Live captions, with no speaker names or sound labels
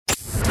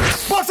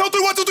on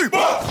 3, 1, 2, 3.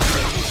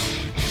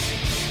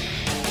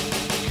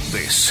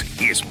 This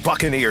is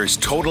Buccaneers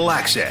Total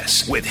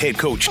Access with head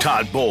coach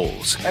Todd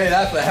Bowles. Hey,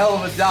 that's a hell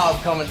of a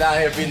job coming down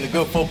here beating a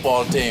good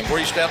football team.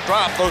 3-step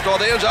drop, throws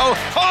toward the end zone.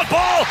 Caught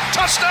ball,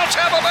 touchdown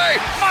Tampa Bay.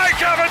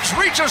 Mike Evans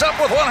reaches up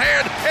with one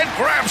hand and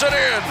grabs it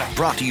in.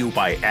 Brought to you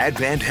by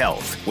Advent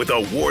Health. With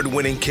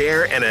award-winning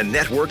care and a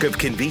network of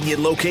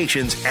convenient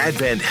locations,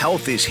 Advent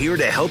Health is here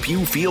to help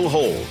you feel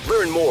whole.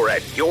 Learn more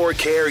at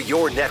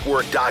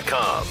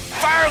yourcareyournetwork.com.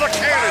 Fire the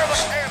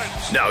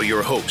cannons. Now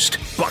your host,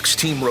 Bucs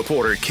team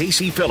reporter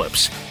Casey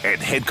Phillips and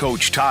head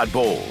coach Todd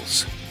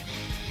Bowles.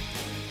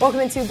 Welcome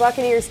into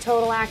Buccaneers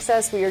Total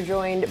Access. We are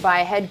joined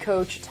by head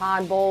coach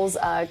Todd Bowles.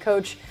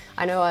 Coach,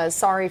 I know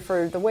sorry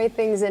for the way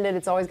things ended.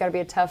 It's always got to be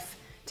a tough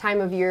time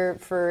of year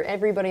for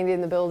everybody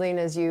in the building,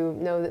 as you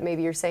know that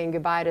maybe you're saying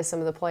goodbye to some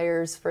of the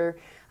players for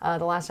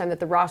the last time,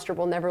 that the roster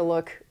will never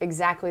look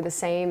exactly the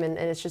same, and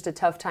it's just a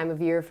tough time of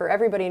year for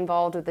everybody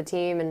involved with the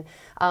team. And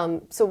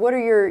so what are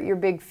your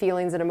big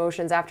feelings and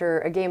emotions after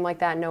a game like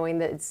that, knowing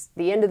that it's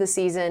the end of the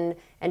season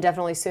and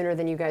definitely sooner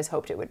than you guys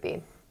hoped it would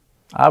be?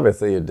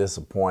 Obviously, you're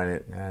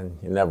disappointed, and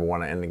you never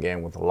want to end the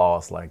game with a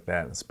loss like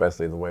that,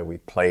 especially the way we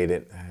played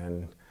it.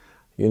 And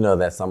you know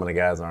that some of the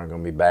guys aren't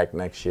going to be back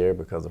next year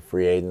because of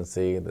free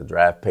agency, the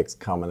draft picks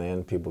coming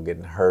in, people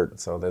getting hurt.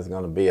 So there's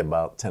going to be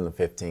about 10 to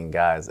 15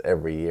 guys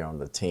every year on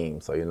the team.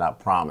 So you're not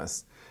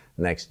promised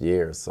next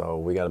year. So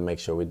we got to make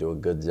sure we do a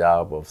good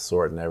job of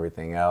sorting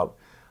everything out,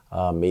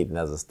 meeting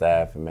as a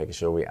staff, and making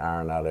sure we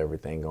iron out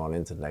everything going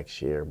into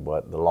next year.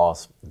 But the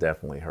loss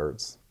definitely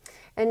hurts.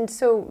 And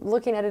so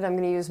looking at it, I'm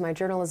going to use my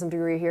journalism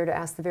degree here to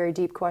ask the very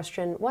deep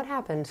question. What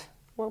happened?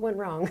 What went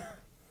wrong?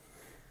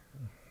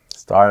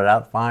 Started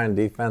out fine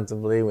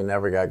defensively. We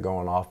never got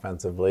going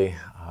offensively.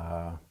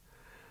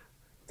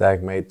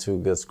 Dak made 2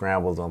 good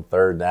scrambles on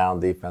third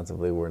down.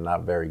 Defensively, we're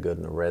not very good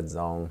in the red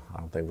zone. I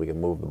don't think we can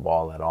move the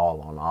ball at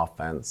all on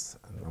offense,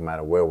 no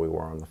matter where we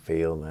were on the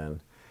field. And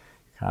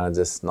kind of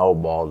just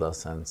snowballed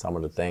us, and some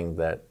of the things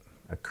that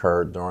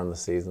occurred during the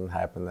season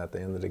happened at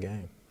the end of the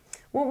game.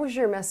 What was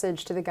your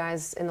message to the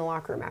guys in the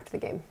locker room after the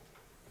game?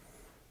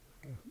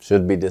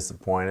 Should be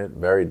disappointed,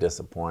 very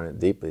disappointed,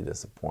 deeply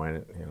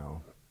disappointed,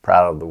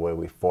 Proud of the way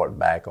we fought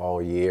back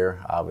all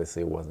year.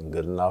 Obviously, it wasn't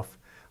good enough.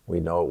 We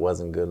know it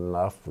wasn't good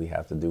enough. We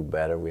have to do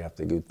better. We have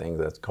to do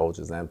things as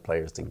coaches and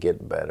players to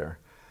get better.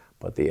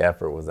 But the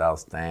effort was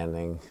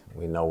outstanding.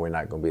 We know we're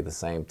not going to be the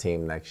same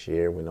team next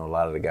year. We know a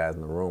lot of the guys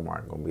in the room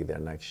aren't going to be there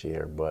next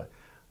year. But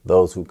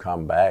those who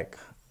come back,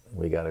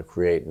 we got to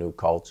create new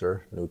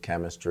culture, new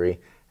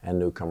chemistry, and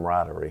new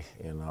camaraderie,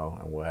 and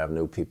we'll have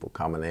new people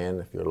coming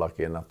in. If you're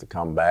lucky enough to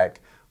come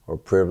back or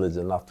privileged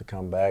enough to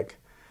come back,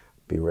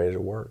 be ready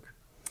to work.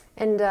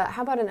 And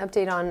how about an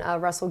update on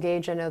Russell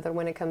Gage? I know that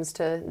when it comes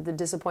to the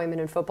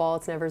disappointment in football,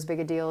 it's never as big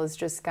a deal as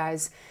just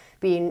guys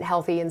being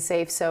healthy and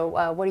safe.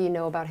 So what do you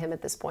know about him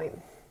at this point?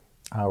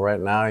 Right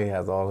now, he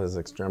has all his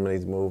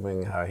extremities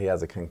moving. He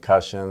has a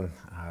concussion.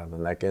 The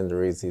neck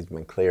injuries he's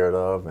been cleared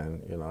of,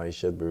 and he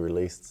should be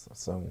released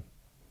soon.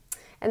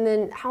 And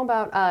then how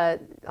about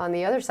on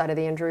the other side of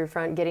the injury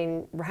front,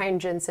 getting Ryan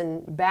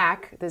Jensen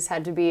back? This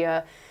had to be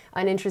an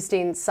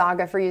interesting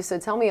saga for you. So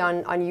tell me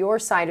on your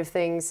side of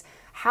things,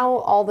 how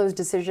all those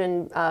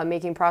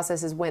decision-making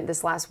processes went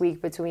this last week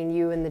between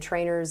you and the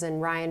trainers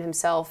and Ryan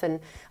himself,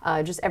 and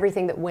just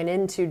everything that went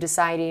into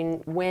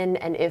deciding when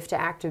and if to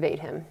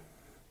activate him.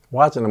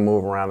 Watching him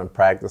move around in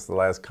practice the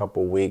last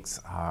couple weeks,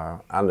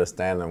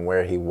 understanding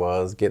where he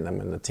was, getting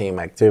him into team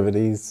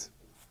activities,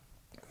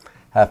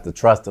 have to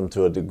trust him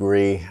to a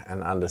degree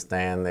and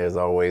understand there's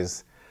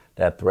always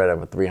that threat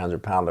of a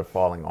 300-pounder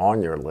falling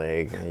on your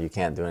leg, and you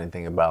can't do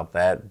anything about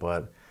that.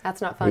 But that's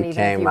not fun even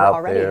if you were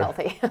already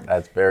healthy.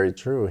 That's very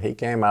true. He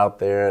came out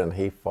there and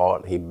he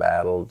fought, he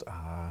battled.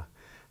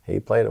 He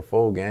played a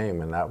full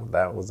game, and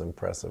that was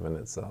impressive in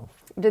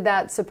itself. Did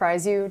that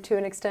surprise you to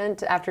an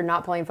extent after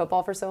not playing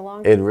football for so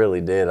long? It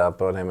really did. I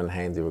thought him and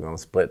Hainsey were going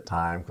to split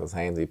time because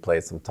Hainsey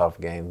played some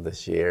tough games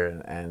this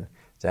year, and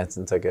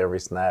Jensen took every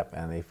snap,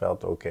 and he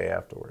felt okay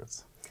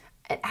afterwards.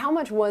 How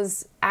much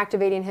was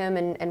activating him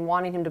and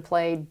wanting him to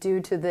play due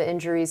to the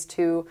injuries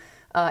to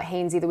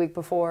Hainsey the week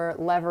before,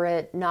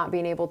 Leverett not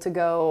being able to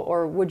go,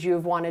 or would you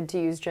have wanted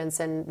to use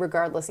Jensen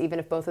regardless, even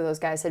if both of those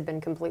guys had been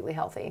completely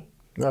healthy?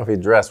 No, if he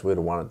dressed, we'd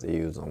have wanted to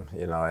use him.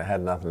 It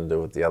had nothing to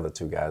do with the other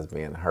 2 guys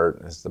being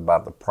hurt. It's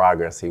about the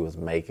progress he was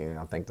making.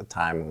 I think the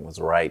timing was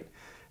right,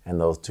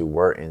 and those 2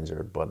 were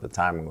injured, but the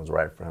timing was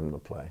right for him to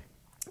play.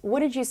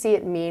 What did you see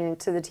it mean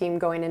to the team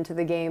going into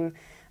the game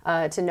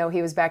to know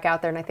he was back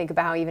out there? And I think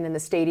about how even in the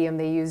stadium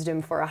they used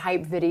him for a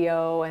hype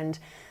video, and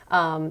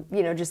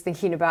just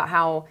thinking about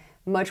how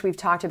much we've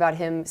talked about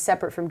him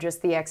separate from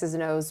just the X's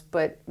and O's,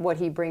 but what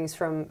he brings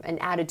from an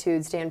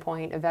attitude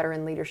standpoint, a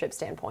veteran leadership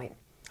standpoint.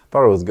 I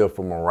thought it was good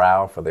for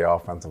morale, for the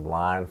offensive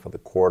line, for the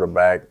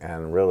quarterback,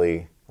 and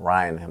really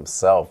Ryan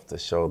himself to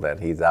show that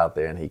he's out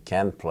there and he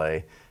can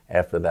play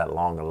after that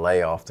longer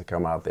layoff, to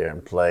come out there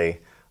and play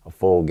a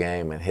full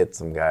game and hit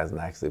some guys and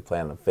actually play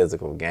in a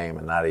physical game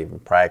and not even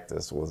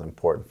practice was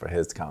important for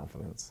his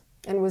confidence.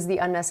 And was the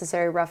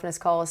unnecessary roughness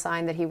call a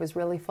sign that he was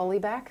really fully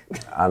back?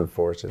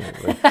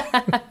 Unfortunately.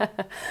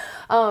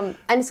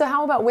 And so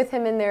how about with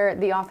him in there,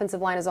 the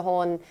offensive line as a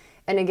whole, and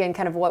again,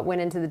 kind of what went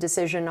into the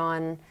decision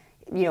on,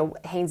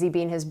 Hainsey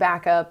being his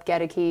backup,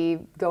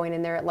 Gedeke going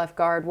in there at left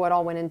guard, what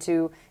all went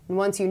into,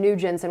 once you knew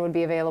Jensen would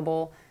be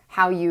available,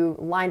 how you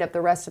lined up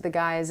the rest of the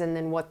guys, and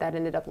then what that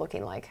ended up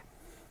looking like?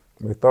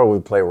 We thought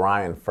we'd play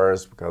Ryan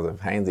first because if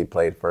Hainsey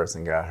played first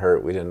and got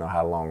hurt, we didn't know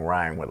how long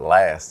Ryan would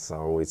last.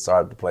 So we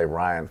started to play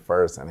Ryan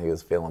first, and he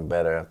was feeling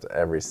better after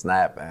every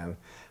snap, and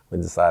we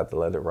decided to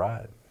let it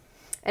ride.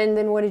 And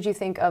then what did you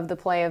think of the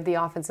play of the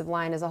offensive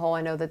line as a whole?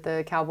 I know that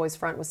the Cowboys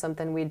front was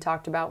something we'd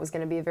talked about was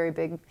going to be a very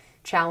big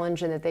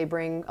challenge, and that they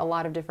bring a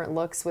lot of different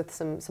looks with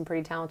some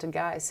pretty talented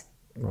guys.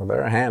 Well,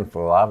 they're a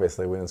handful.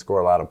 Obviously, we didn't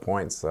score a lot of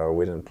points, so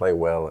we didn't play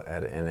well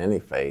in any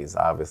phase,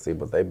 obviously.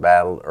 But they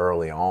battled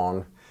early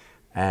on,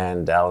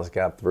 and Dallas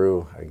got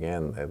through.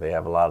 Again, they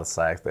have a lot of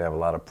sacks. They have a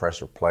lot of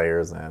pressure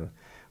players, and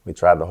we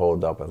tried to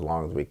hold up as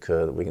long as we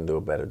could. We can do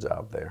a better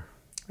job there.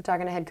 We're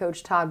talking to head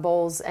coach Todd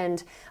Bowles.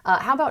 And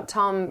how about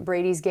Tom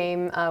Brady's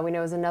game? We know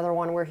it was another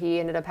one where he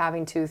ended up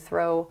having to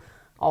throw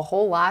a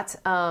whole lot,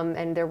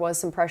 and there was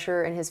some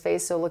pressure in his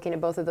face. So looking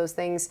at both of those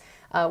things,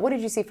 what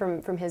did you see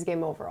from his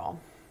game overall?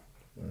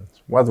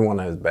 It wasn't one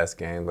of his best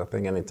games. I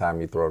think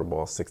anytime you throw the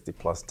ball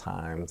 60-plus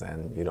times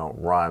and you don't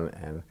run,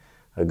 and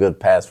a good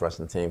pass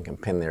rushing team can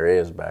pin their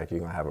ears back, you're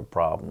going to have a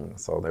problem.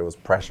 So there was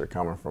pressure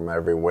coming from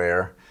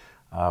everywhere.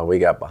 We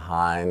got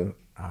behind.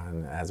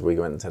 And as we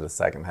went into the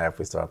second half,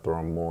 we started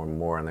throwing more and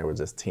more, and they were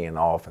just teeing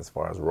off as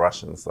far as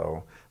rushing,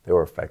 so they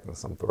were affecting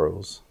some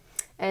throws.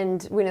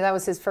 And we know that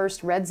was his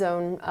first red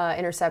zone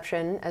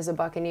interception as a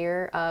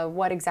Buccaneer.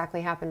 What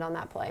exactly happened on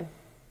that play?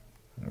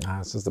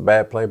 It's just a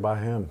bad play by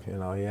him.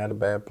 He had a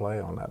bad play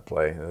on that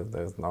play.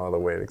 There's no other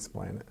way to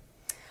explain it.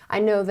 I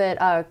know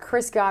that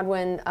Chris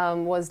Godwin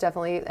was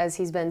definitely, as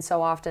he's been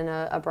so often,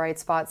 a bright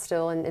spot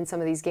still in some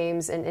of these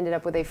games, and ended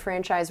up with a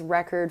franchise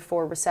record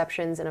for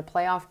receptions in a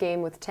playoff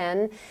game with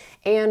 10,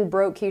 and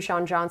broke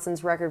Keyshawn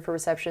Johnson's record for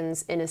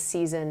receptions in a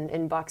season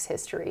in Bucs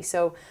history.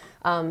 So,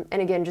 and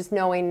again, just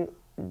knowing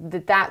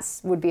that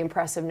would be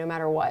impressive no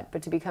matter what,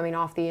 but to be coming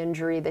off the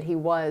injury that he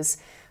was,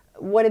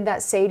 what did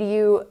that say to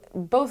you,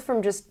 both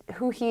from just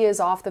who he is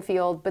off the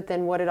field, but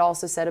then what it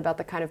also said about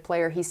the kind of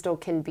player he still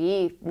can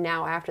be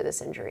now after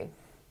this injury?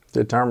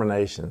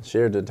 Determination,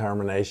 sheer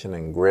determination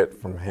and grit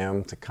from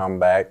him to come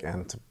back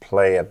and to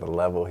play at the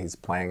level he's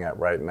playing at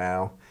right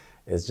now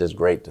is just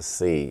great to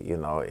see.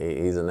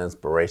 He's an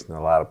inspiration to a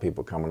lot of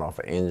people coming off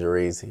of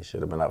injuries. He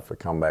should have been up for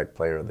Comeback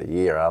Player of the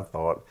Year. I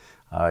thought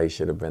he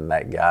should have been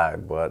that guy,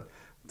 but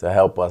to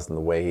help us in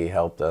the way he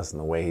helped us and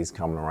the way he's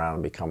coming around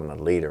and becoming a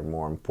leader,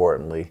 more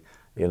importantly,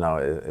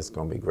 it's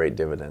going to be great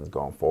dividends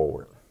going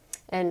forward.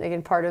 And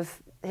again, part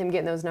of him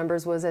getting those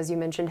numbers was, as you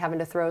mentioned, having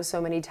to throw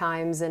so many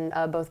times and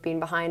both being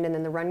behind and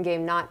then the run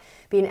game not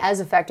being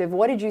as effective.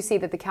 What did you see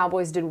that the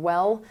Cowboys did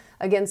well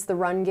against the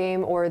run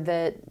game, or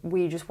that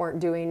we just weren't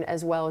doing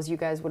as well as you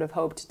guys would have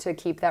hoped to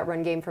keep that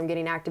run game from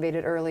getting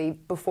activated early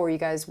before you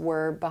guys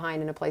were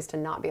behind in a place to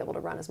not be able to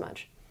run as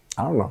much?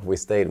 I don't know if we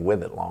stayed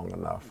with it long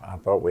enough. I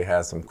thought we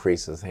had some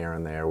creases here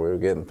and there. We were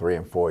getting 3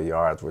 and 4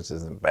 yards, which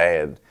isn't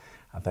bad.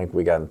 I think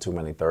we got in too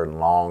many third and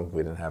long.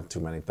 We didn't have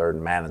too many third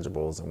and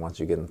manageables. And once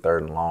you get in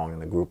third and long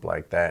in a group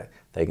like that,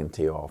 they can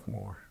tee off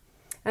more.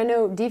 I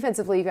know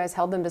defensively you guys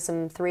held them to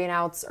some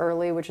 3-and-outs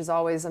early, which is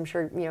always, I'm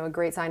sure, a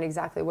great sign,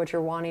 exactly what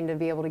you're wanting to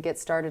be able to get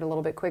started a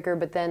little bit quicker.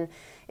 But then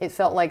it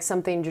felt like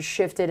something just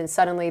shifted, and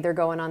suddenly they're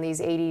going on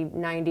these 80,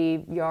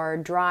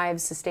 90-yard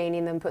drives,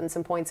 sustaining them, putting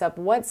some points up.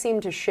 What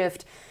seemed to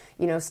shift,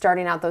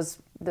 starting out those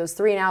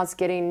 3-and-outs,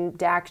 getting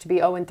Dak to be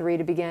 0-3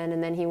 to begin,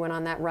 and then he went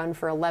on that run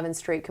for 11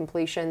 straight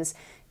completions.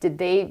 Did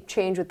they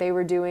change what they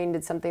were doing?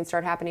 Did something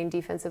start happening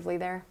defensively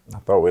there? I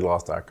thought we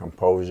lost our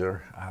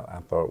composure. I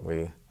thought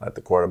we let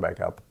the quarterback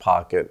out the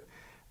pocket,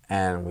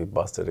 and we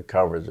busted a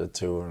coverage or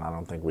two, and I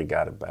don't think we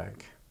got it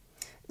back.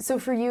 So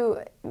for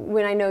you,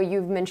 when I know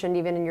you've mentioned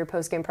even in your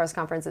post-game press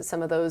conference that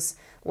some of those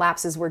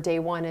lapses were day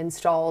one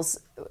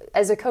installs,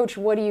 as a coach,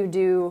 what do you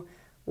do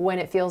when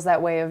it feels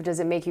that way? Does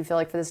it make you feel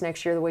like for this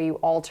next year the way you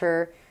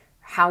alter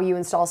how you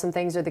install some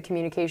things or the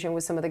communication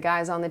with some of the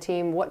guys on the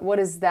team? What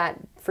is that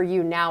for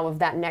you now, of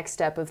that next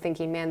step of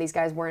thinking, man, these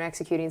guys weren't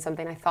executing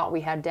something I thought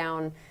we had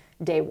down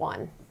day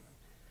one?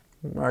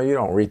 Well, you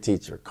don't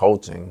reteach your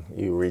coaching.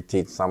 You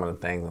reteach some of the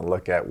things and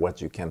look at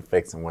what you can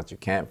fix and what you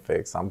can't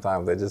fix.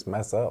 Sometimes they just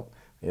mess up,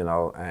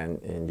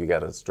 and you got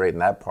to straighten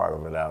that part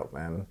of it out.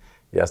 And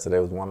yesterday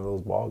was one of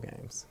those ball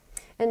games.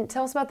 And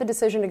tell us about the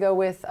decision to go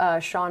with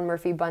Sean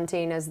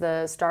Murphy-Bunting as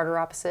the starter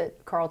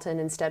opposite Carlton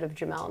instead of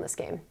Jamel in this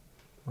game.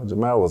 Well,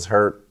 Jamel was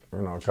hurt,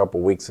 a couple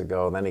weeks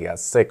ago. Then he got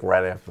sick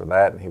right after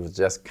that, and he was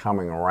just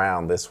coming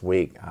around this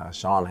week.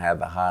 Sean had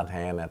the hot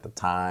hand at the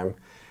time,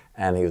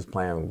 and he was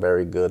playing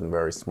very good and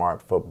very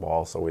smart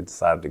football, so we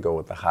decided to go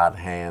with the hot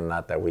hand.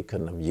 Not that we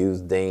couldn't have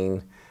used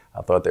Dean.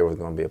 I thought there was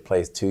going to be a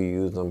place to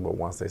use him, but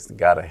once they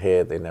got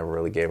ahead, they never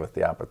really gave us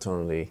the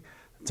opportunity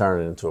to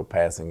turn it into a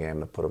passing game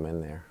to put him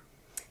in there.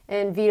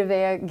 And Vita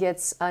Vea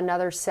gets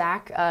another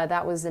sack.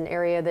 That was an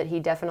area that he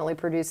definitely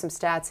produced some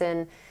stats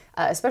in,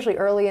 especially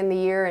early in the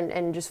year,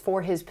 and just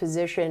for his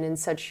position in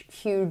such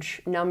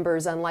huge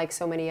numbers, unlike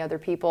so many other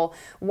people.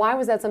 Why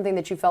was that something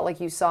that you felt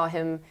like you saw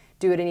him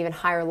do at an even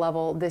higher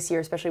level this year,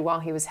 especially while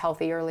he was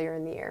healthy earlier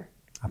in the year?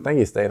 I think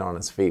he stayed on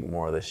his feet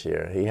more this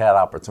year. He had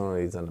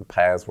opportunities in the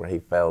past where he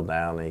fell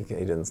down and he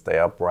didn't stay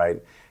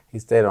upright. He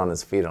stayed on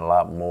his feet a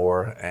lot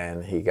more,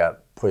 and he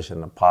got pushed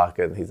in the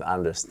pocket. He's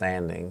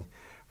understanding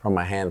from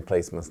a hand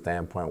placement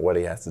standpoint what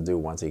he has to do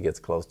once he gets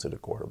close to the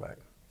quarterback.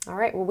 All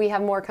right, well, we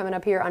have more coming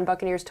up here on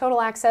Buccaneers Total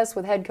Access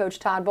with head coach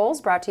Todd Bowles,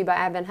 brought to you by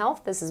Advent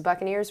Health. This is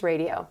Buccaneers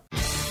Radio.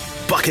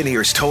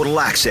 Buccaneers Total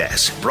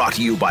Access, brought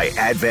to you by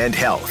Advent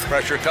Health.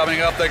 Pressure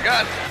coming up the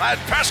gut, and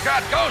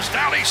Prescott goes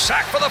down. He's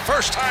sacked for the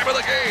first time of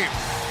the game.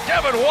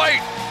 Devin White,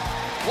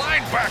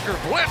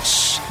 linebacker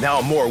blitz.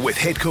 Now more with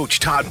head coach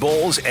Todd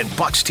Bowles and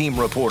Bucs team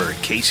reporter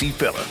Casey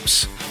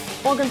Phillips.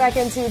 Welcome back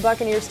into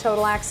Buccaneers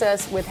Total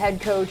Access with head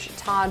coach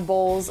Todd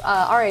Bowles.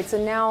 All right,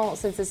 so now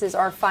since this is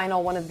our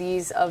final one of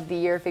these of the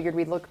year, figured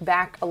we'd look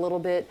back a little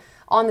bit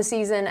on the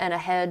season and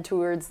ahead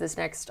towards this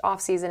next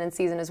offseason and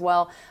season as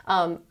well.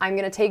 I'm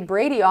going to take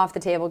Brady off the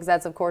table because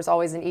that's, of course,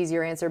 always an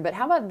easier answer. But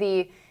how about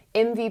the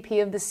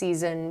MVP of the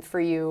season for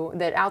you,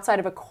 that outside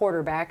of a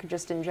quarterback,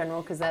 just in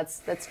general, because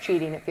that's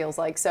cheating, it feels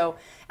like. So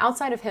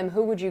outside of him,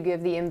 who would you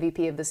give the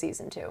MVP of the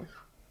season to?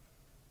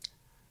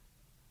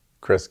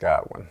 Chris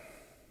Godwin.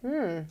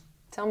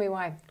 Tell me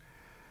why.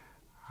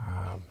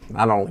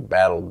 Not only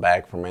battled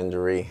back from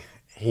injury,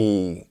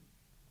 he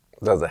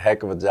does a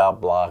heck of a job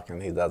blocking.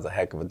 He does a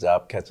heck of a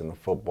job catching the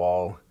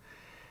football.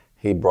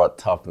 He brought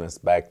toughness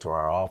back to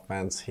our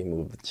offense. He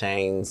moved the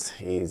chains.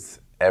 He's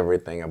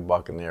everything a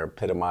Buccaneer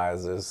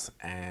epitomizes,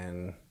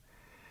 and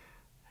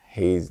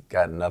he's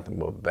gotten nothing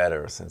but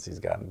better since he's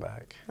gotten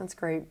back. That's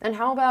great. And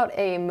how about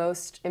a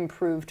most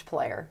improved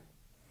player?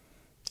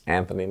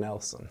 Anthony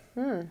Nelson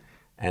and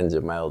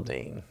Jamel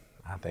Dean.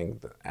 I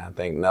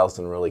think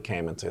Nelson really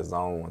came into his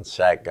own when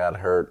Shaq got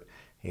hurt.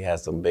 He had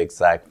some big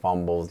sack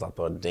fumbles. I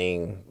thought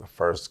Dean, the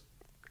first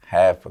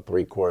half or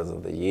 3/4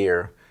 of the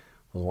year,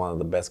 was one of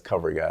the best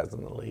cover guys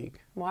in the league.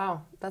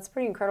 Wow, that's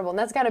pretty incredible. And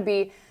that's got to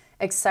be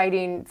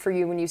exciting for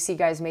you when you see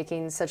guys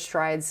making such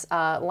strides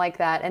like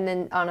that. And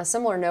then on a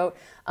similar note,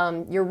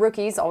 your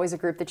rookies, always a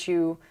group that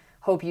you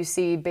hope you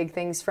see big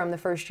things from the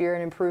first year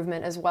and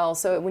improvement as well.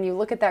 So when you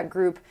look at that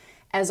group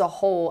as a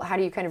whole, how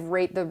do you kind of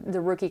rate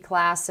the rookie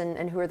class,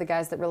 and who are the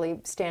guys that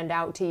really stand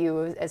out to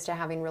you as to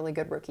having really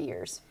good rookie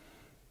years?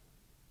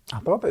 I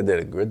thought they did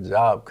a good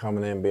job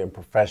coming in, being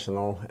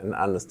professional and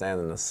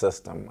understanding the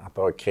system. I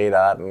thought Cade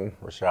Otton,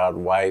 Rashad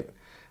White,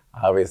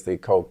 obviously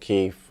Cole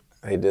Keefe,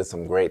 they did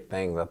some great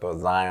things. I thought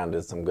Zion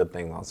did some good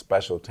things on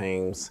special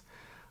teams.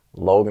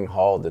 Logan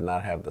Hall did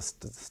not have the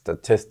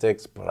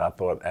statistics, but I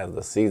thought as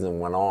the season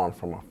went on,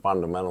 from a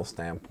fundamental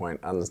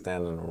standpoint,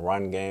 understanding the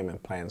run game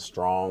and playing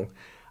strong,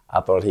 I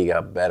thought he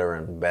got better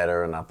and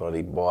better, and I thought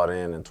he bought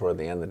in. And toward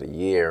the end of the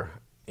year,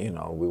 we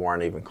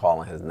weren't even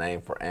calling his name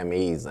for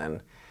MEs,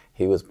 and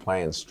he was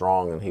playing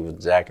strong, and he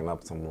was jacking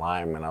up some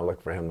linemen. I look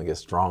for him to get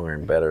stronger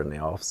and better in the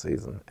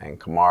offseason.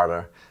 And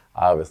Camarda,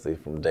 obviously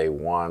from day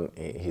one,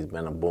 he's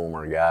been a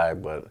boomer guy,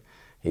 but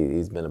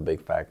he's been a big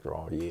factor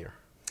all year.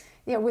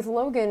 Yeah, with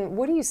Logan,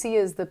 what do you see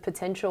as the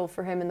potential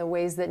for him in the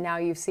ways that now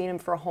you've seen him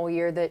for a whole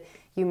year that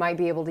you might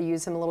be able to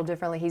use him a little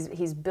differently?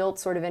 He's built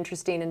sort of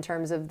interesting in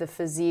terms of the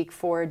physique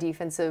for a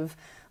defensive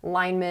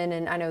lineman,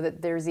 and I know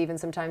that there's even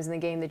some times in the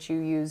game that you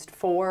used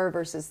 4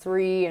 versus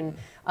 3. And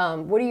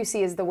what do you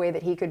see as the way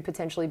that he could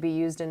potentially be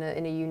used in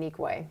a unique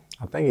way?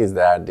 I think he's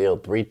the ideal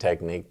 3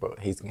 technique, but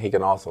he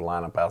can also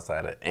line up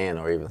outside at end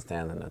or even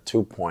stand in a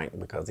 2-point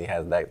because he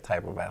has that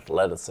type of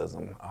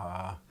athleticism.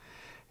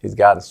 He's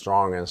gotten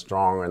stronger and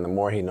stronger, and the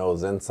more he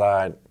knows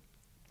inside,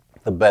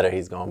 the better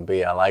he's going to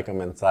be. I like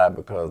him inside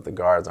because the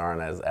guards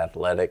aren't as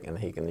athletic, and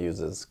he can use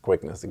his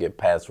quickness to get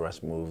pass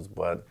rush moves,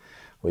 but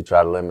we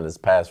try to limit his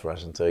pass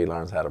rush until he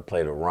learns how to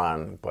play the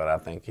run, but I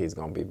think he's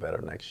going to be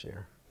better next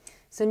year.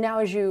 So now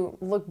as you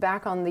look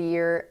back on the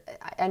year,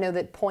 I know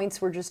that points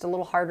were just a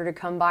little harder to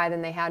come by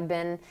than they had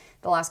been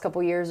the last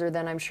couple years, or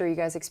than I'm sure you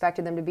guys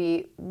expected them to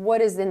be. What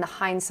is, in the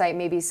hindsight,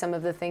 maybe some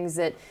of the things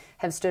that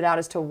have stood out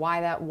as to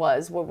why that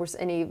was? What were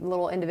any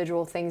little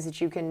individual things that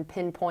you can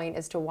pinpoint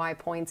as to why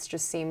points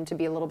just seemed to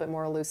be a little bit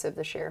more elusive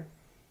this year?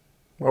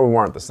 Well, we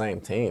weren't the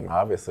same team.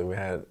 Obviously, we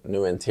had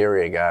new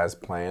interior guys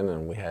playing,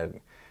 and we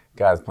had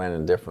guys playing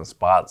in different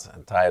spots,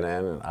 and tight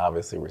end and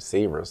obviously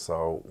receivers.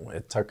 So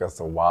it took us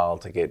a while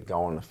to get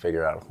going to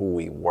figure out who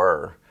we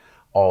were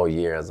all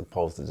year, as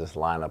opposed to just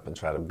line up and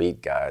try to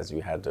beat guys. We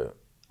had to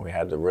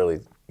really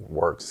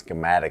work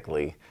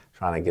schematically,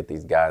 trying to get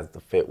these guys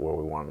to fit where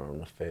we wanted them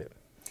to fit.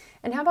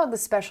 And how about the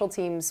special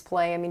teams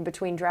play? I mean,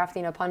 between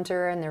drafting a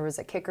punter and there was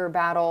a kicker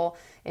battle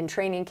in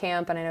training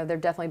camp, and I know there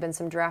have definitely been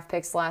some draft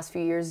picks the last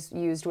few years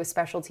used with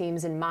special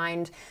teams in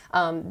mind.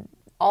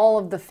 All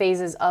of the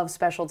phases of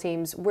special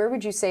teams, where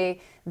would you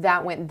say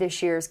that went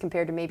this year as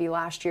compared to maybe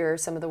last year,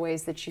 some of the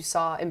ways that you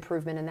saw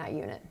improvement in that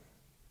unit?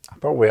 I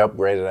thought we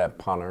upgraded at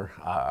punter.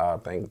 I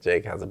think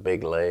Jake has a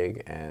big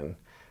leg, and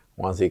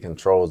once he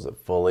controls it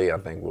fully, I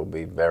think we'll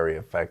be very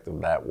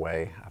effective that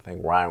way. I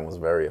think Ryan was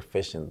very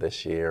efficient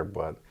this year,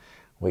 but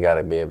we got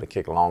to be able to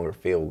kick longer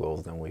field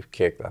goals than we've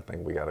kicked. I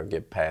think we got to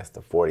get past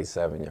the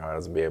 47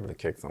 yards and be able to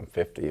kick some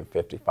 50 and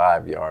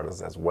 55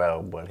 yarders as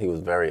well, but he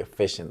was very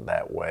efficient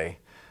that way.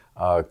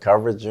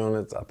 Coverage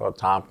units, I thought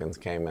Tompkins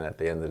came in at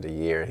the end of the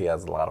year. He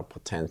has a lot of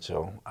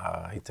potential.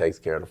 He takes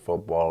care of the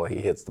football. He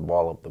hits the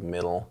ball up the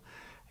middle.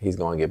 He's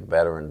going to get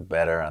better and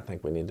better. I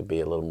think we need to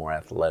be a little more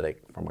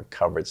athletic from a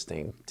coverage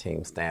team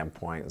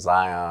standpoint.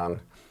 Zion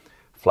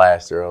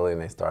flashed early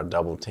and they start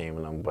double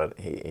teaming him, but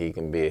he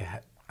can be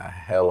a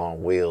hell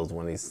on wheels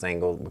when he's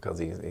singled because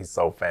he's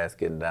so fast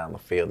getting down the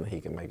field and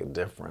he can make a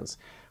difference.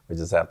 We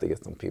just have to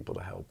get some people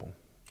to help him.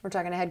 We're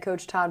talking to head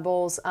coach Todd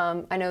Bowles.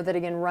 I know that,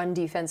 again, run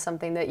defense,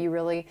 something that you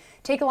really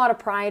take a lot of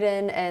pride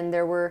in, and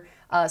there were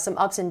some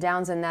ups and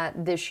downs in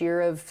that this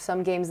year of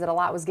some games that a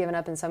lot was given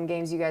up and some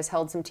games you guys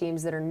held some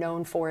teams that are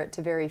known for it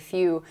to very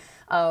few.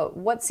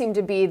 What seemed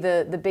to be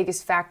the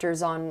biggest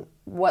factors on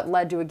what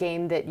led to a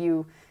game that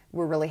you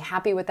were really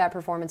happy with that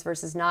performance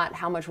versus not?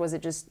 How much was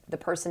it just the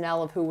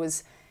personnel of who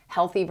was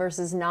healthy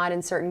versus not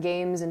in certain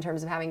games in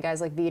terms of having guys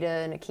like Vita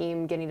and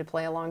Akeem getting to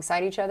play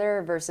alongside each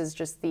other versus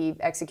just the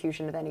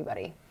execution of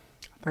anybody?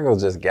 I think it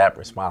was just gap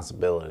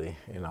responsibility,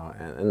 and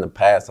in the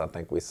past I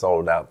think we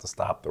sold out to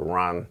stop the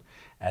run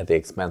at the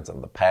expense of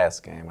the pass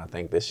game. I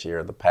think this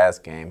year the pass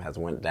game has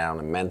went down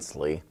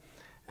immensely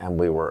and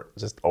we were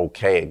just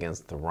okay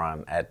against the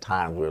run. At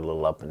times we were a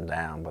little up and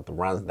down, but the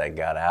runs that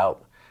got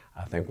out,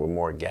 I think were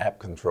more gap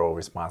control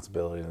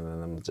responsibility than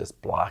them just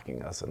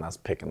blocking us and us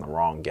picking the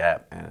wrong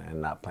gap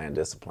and not playing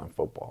disciplined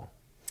football.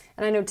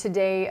 And I know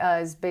today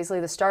is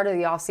basically the start of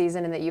the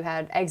offseason and that you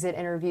had exit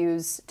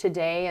interviews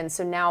today. And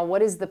so now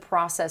what is the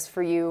process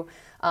for you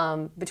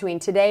between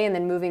today and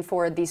then moving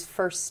forward, these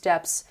first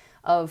steps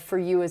of, for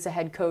you as a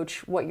head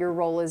coach, what your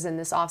role is in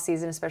this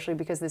offseason, especially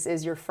because this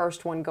is your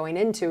first one going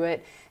into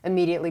it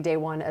immediately day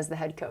one as the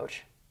head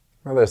coach?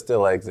 Well, there's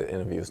still exit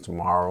interviews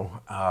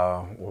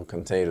tomorrow. We'll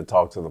continue to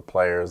talk to the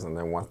players, and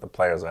then once the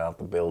players are out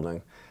the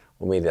building,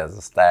 we'll meet as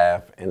a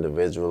staff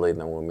individually,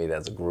 then we'll meet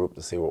as a group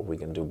to see what we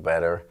can do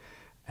better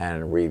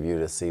and review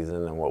the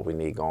season and what we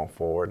need going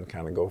forward and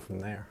kind of go from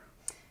there.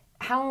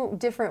 How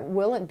different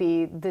will it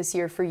be this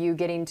year for you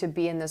getting to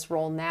be in this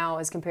role now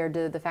as compared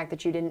to the fact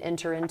that you didn't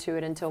enter into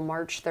it until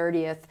March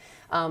 30th?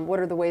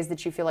 What are the ways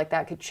that you feel like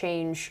that could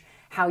change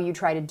how you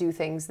try to do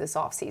things this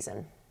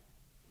offseason?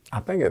 I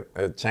think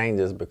it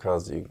changes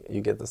because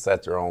you get to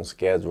set your own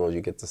schedule.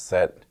 You get to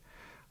set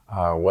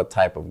what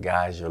type of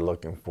guys you're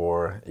looking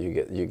for.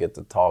 You get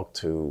to talk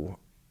to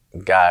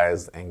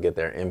guys and get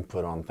their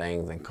input on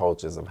things and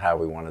coaches of how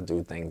we want to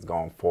do things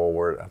going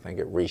forward. I think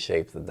it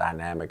reshapes the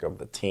dynamic of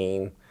the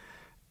team.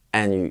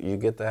 And you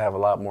get to have a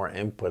lot more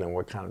input in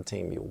what kind of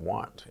team you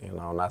want.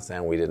 I'm not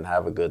saying we didn't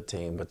have a good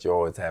team, but you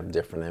always have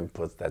different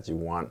inputs that you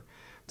want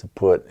to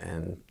put,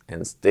 and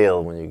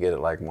still when you get it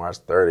like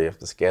March 30th,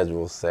 the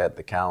schedule's set,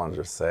 the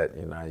calendar's set,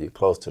 you're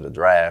close to the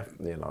draft,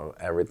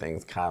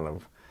 everything's kind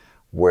of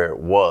where it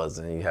was,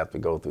 and you have to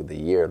go through the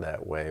year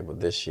that way. But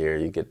this year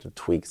you get to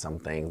tweak some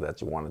things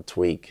that you want to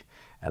tweak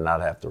and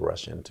not have to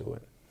rush into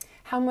it.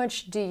 How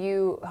much do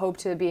you hope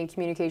to be in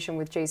communication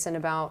with Jason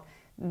about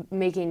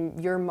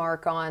making your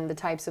mark on the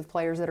types of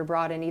players that are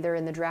brought in either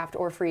in the draft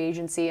or free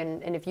agency,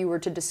 and if you were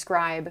to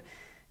describe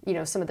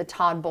some of the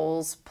Todd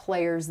Bowles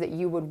players that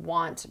you would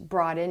want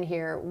brought in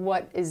here,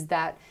 what is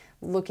that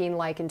looking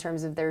like in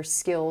terms of their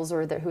skills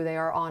or who they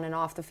are on and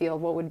off the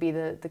field? What would be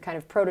the kind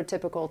of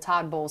prototypical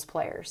Todd Bowles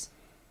players?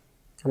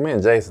 Me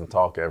and Jason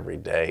talk every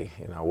day.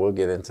 We'll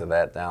get into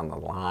that down the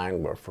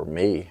line, but for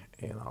me,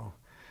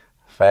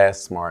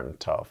 fast, smart, and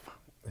tough.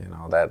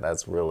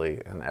 That's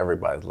really, and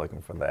everybody's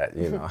looking for that,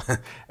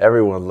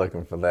 Everyone's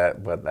looking for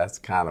that, but that's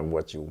kind of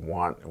what you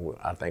want.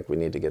 I think we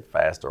need to get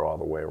faster all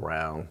the way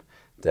around.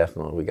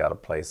 Definitely we got to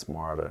play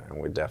smarter, and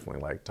we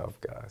definitely like tough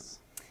guys.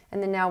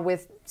 And then now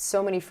with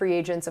so many free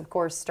agents, of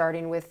course,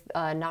 starting with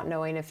not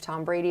knowing if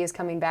Tom Brady is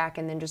coming back,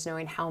 and then just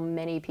knowing how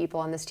many people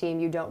on this team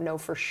you don't know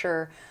for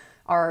sure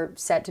are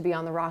set to be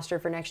on the roster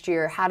for next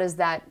year. How does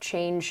that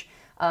change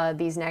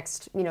these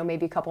next,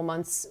 maybe a couple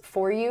months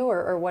for you,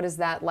 or what is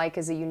that like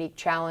as a unique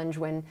challenge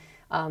when,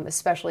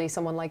 especially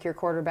someone like your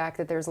quarterback,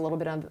 that there's a little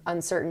bit of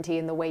uncertainty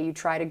in the way you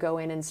try to go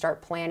in and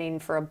start planning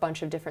for a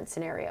bunch of different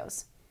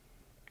scenarios?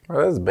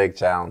 Well, there's a big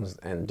challenge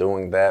in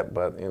doing that,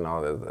 but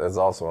there's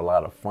also a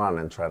lot of fun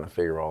in trying to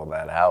figure all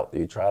that out.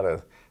 You try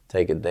to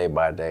take it day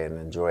by day and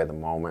enjoy the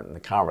moment, and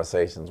the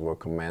conversations will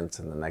commence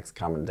in the next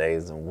coming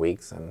days and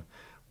weeks, and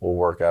we'll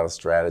work out a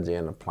strategy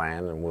and a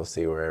plan, and we'll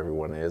see where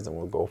everyone is, and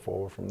we'll go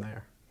forward from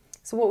there.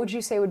 So what would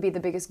you say would be the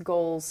biggest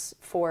goals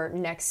for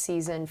next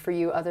season for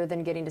you, other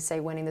than getting to say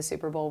winning the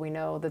Super Bowl? We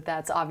know that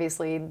that's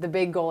obviously the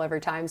big goal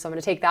every time, so I'm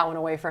going to take that one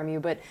away from you.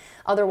 But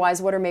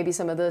otherwise, what are maybe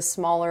some of the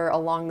smaller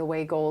along the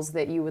way goals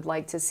that you would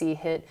like to see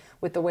hit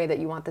with the way that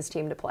you want this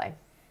team to play?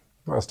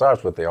 Well, it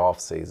starts with the off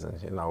season.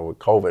 With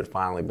COVID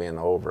finally being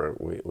over,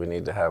 we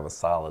need to have a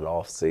solid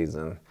off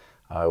season.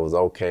 It was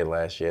okay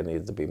last year. It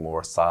needs to be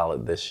more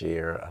solid this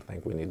year. I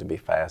think we need to be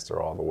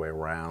faster all the way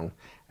around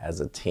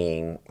as a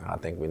team. I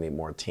think we need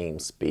more team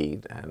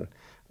speed, and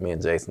me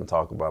and Jason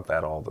talk about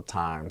that all the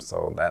time.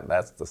 So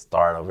that's the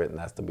start of it, and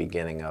that's the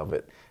beginning of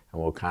it.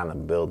 And we'll kind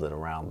of build it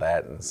around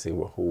that and see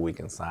who we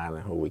can sign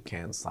and who we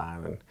can't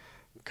sign, and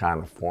kind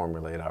of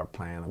formulate our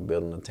plan of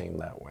building a team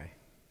that way.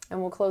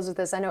 And we'll close with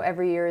this. I know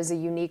every year is a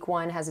unique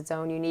one, has its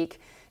own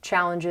unique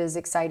challenges,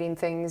 exciting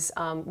things.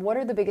 What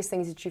are the biggest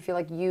things that you feel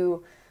like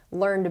you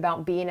learned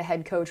about being a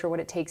head coach, or what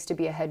it takes to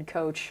be a head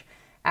coach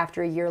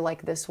after a year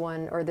like this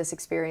one, or this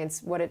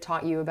experience, what it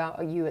taught you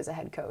about you as a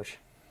head coach?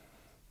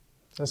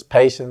 Just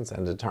patience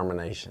and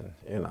determination.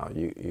 You know,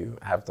 you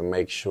have to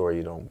make sure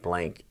you don't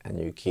blink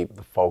and you keep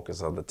the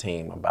focus of the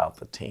team about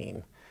the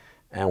team.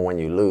 And when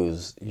you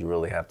lose, you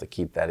really have to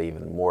keep that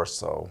even more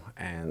so,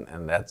 and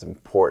that's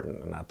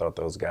important. And I thought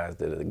those guys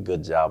did a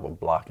good job of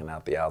blocking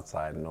out the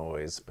outside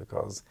noise,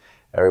 because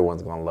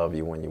everyone's going to love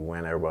you when you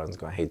win, everyone's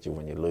going to hate you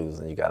when you lose,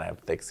 and you got to have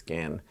thick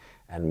skin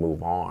and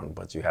move on.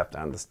 But you have to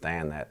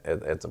understand that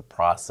it's a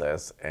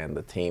process, and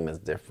the team is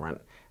different,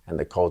 and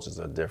the coaches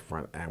are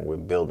different, and we're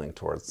building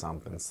towards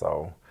something.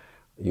 So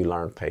you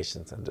learn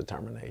patience and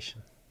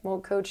determination. Well,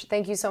 Coach,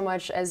 thank you so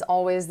much, as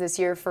always, this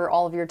year for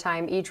all of your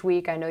time each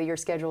week. I know your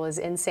schedule is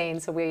insane,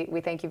 so we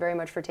thank you very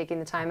much for taking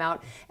the time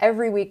out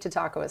every week to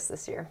talk with us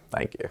this year.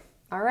 Thank you.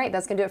 All right,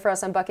 that's going to do it for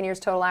us on Buccaneers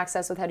Total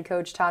Access with head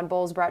coach Todd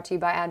Bowles, brought to you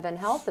by Advent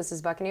Health. This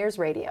is Buccaneers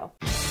Radio.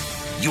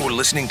 You're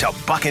listening to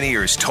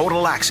Buccaneers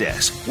Total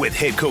Access with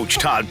head coach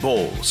Todd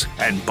Bowles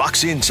and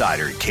Bucs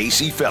insider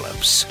Casey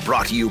Phillips.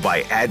 Brought to you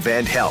by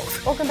Advent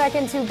Health. Welcome back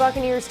into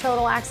Buccaneers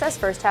Total Access.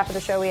 First half of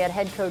the show, we had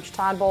head coach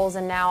Todd Bowles,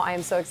 and now I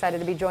am so excited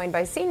to be joined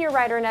by senior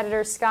writer and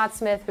editor Scott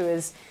Smith, who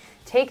is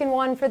taking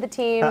one for the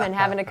team and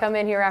having to come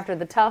in here after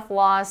the tough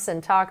loss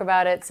and talk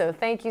about it. So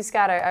thank you,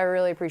 Scott. I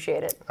really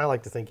appreciate it. I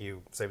like to think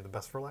you saved the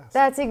best for last.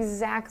 That's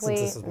exactly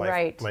Since this is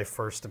right. my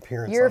first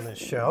appearance on this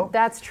show.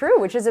 That's true,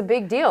 which is a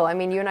big deal. I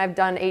mean, you and I have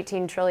done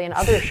 18 trillion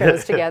other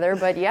shows together,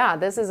 but yeah,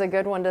 this is a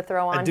good one to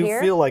throw on here. I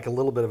do feel like a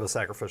little bit of a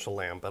sacrificial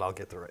lamb, but I'll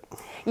get through it.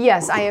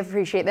 Yes, I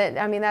appreciate that.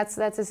 I mean, that's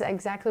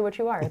exactly what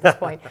you are at this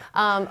point.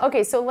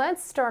 Okay, so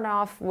let's start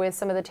off with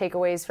some of the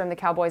takeaways from the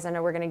Cowboys. I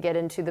know we're going to get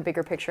into the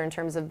bigger picture in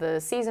terms of the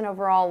season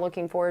overall,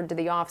 looking forward to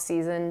the off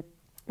season,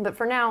 but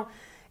for now,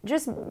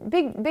 just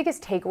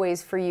biggest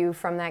takeaways for you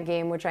from that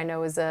game, which I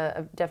know is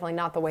definitely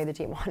not the way the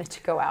team wanted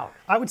to go out.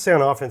 I would say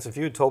on offense, if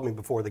you had told me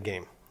before the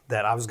game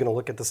that I was going to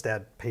look at the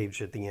stat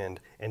page at the end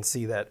and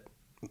see that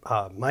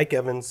Mike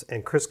Evans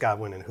and Chris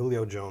Godwin and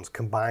Julio Jones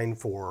combined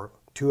for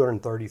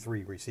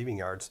 233 receiving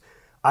yards,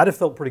 I'd have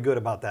felt pretty good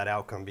about that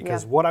outcome,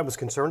 because what I was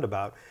concerned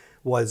about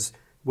was,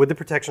 would the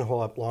protection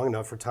hold up long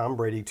enough for Tom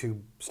Brady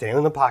to stand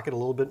in the pocket a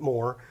little bit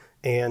more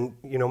and,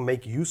 you know,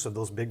 make use of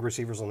those big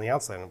receivers on the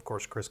outside, and of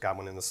course Chris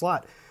Godwin in the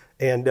slot.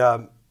 And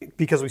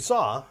because we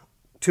saw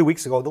 2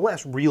 weeks ago, the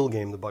last real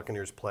game the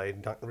Buccaneers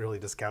played, not really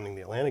discounting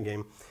the Atlanta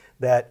game,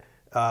 that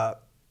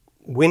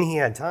when he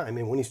had time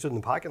and when he stood in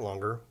the pocket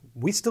longer,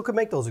 we still could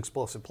make those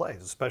explosive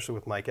plays, especially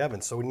with Mike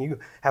Evans. So when you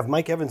have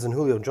Mike Evans and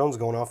Julio Jones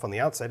going off on the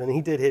outside, and he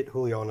did hit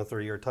Julio on a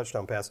 30-yard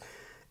touchdown pass,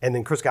 and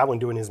then Chris Godwin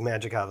doing his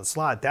magic out of the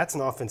slot, that's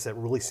an offense that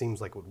really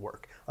seems like it would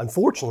work.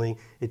 Unfortunately,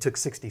 it took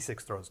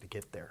 66 throws to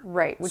get there.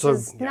 Right, which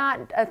is not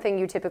a thing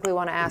you typically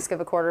want to ask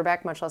of a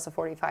quarterback, much less a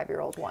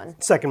 45-year-old one.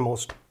 Second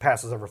most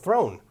passes ever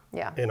thrown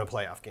in a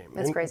playoff game.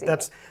 That's crazy.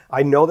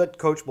 I know that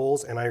Coach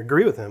Bowles, and I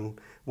agree with him,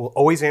 will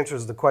always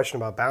answers the question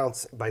about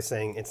balance by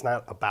saying it's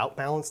not about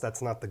balance,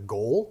 that's not the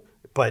goal,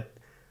 but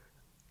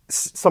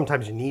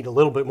sometimes you need a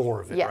little bit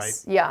more of it,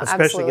 right? Yeah,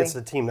 especially absolutely. against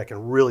a team that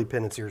can really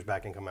pin its ears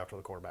back and come after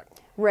the quarterback.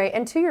 Right,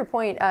 and to your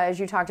point, as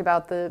you talked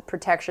about the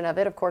protection of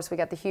it, of course, we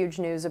got the huge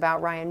news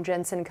about Ryan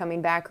Jensen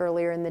coming back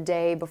earlier in the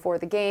day before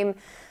the game.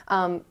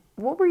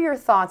 What were your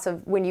thoughts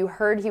of when you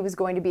heard he was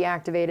going to be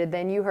activated,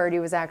 then you heard he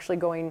was actually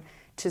going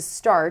to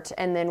start,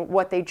 and then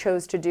what they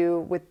chose to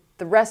do with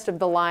the rest of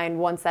the line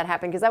once that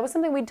happened? Because that was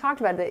something we talked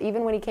about, that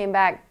even when he came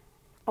back,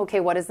 okay,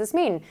 what does this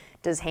mean?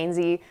 Does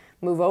Hainsey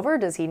move over?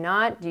 Does he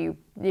not? Do you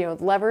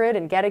lever it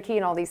and get a key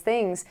and all these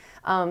things?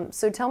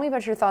 So tell me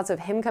about your thoughts of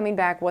him coming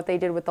back, what they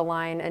did with the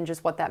line, and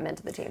just what that meant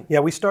to the team. Yeah,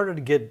 we started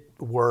to get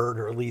word,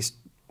 or at least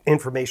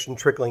information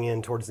trickling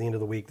in towards the end of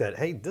the week that,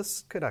 hey,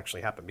 this could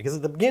actually happen. Because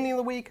at the beginning of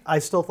the week, I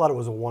still thought it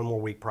was a one more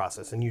week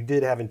process, and you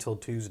did have until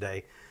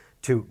Tuesday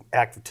to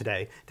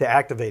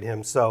activate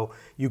him. So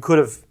you could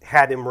have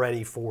had him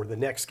ready for the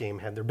next game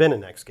had there been a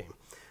next game.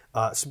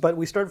 But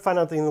we started to find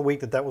out at the end of the week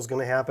that was going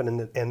to happen,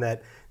 and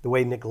that the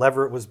way Nick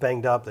Leverett was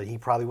banged up, that he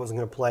probably wasn't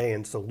going to play,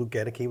 and so Luke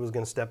Gedeke was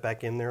going to step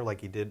back in there like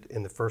he did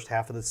in the first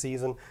half of the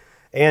season.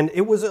 And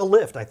it was a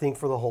lift, I think,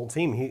 for the whole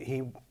team.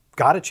 He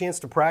got a chance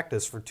to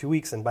practice for 2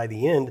 weeks, and by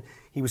the end,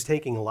 he was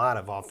taking a lot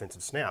of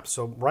offensive snaps.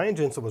 So Ryan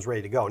Jensen was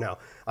ready to go. Now,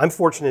 I'm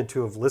fortunate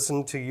to have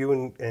listened to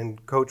you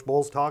and Coach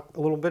Bowles talk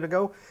a little bit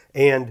ago,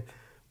 and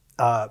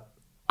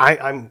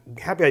I'm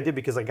happy I did,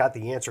 because I got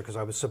the answer, because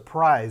I was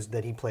surprised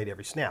that he played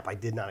every snap. I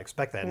did not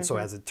expect that. And so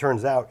as it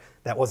turns out,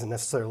 that wasn't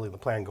necessarily the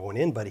plan going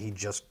in, but he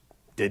just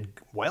did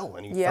well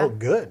and he felt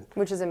good.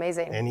 Which is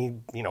amazing. And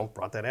he,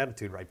 brought that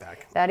attitude right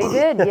back. That he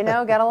did.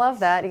 Gotta love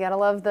that. You gotta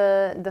love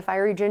the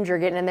fiery ginger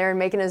getting in there and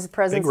making his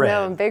presence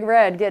known. Big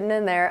Red getting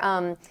in there.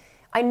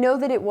 I know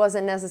that it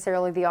wasn't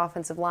necessarily the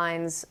offensive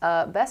line's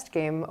best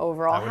game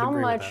overall. How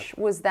much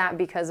was that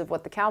because of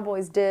what the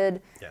Cowboys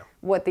did,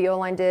 what the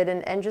O-line did,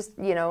 and just,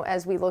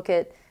 as we look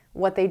at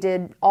what they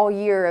did all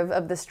year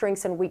of the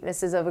strengths and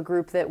weaknesses of a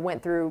group that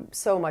went through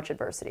so much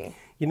adversity?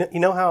 You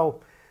know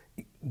how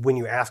when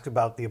you ask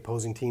about the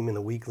opposing team in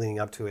the week leading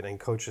up to it, and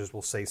coaches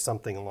will say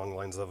something along the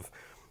lines of,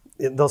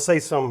 they'll say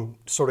some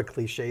sort of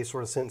cliche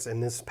sort of sentence.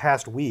 And this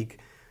past week,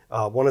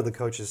 one of the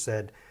coaches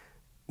said,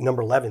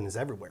 number 11 is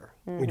everywhere.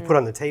 We put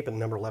on the tape and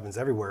number 11 is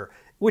everywhere,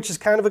 which is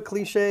kind of a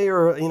cliche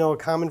or, a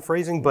common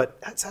phrasing, but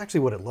that's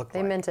actually what it looked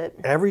like. They meant it.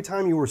 Every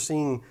time you were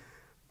seeing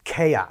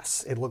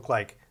chaos, it looked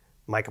like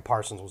Micah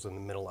Parsons was in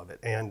the middle of it.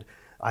 And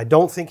I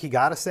don't think he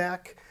got a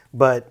sack,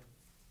 but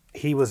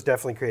he was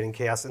definitely creating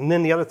chaos. And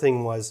then the other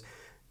thing was,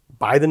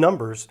 by the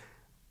numbers,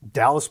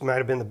 Dallas might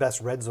have been the best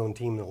red zone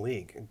team in the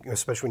league,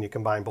 especially when you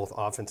combine both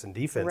offense and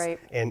defense. Right.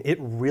 And it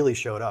really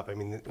showed up. I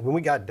mean, when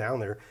we got down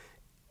there,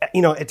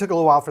 it took a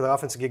little while for the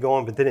offense to get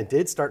going, but then it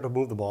did start to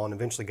move the ball and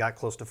eventually got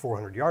close to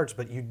 400 yards,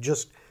 but you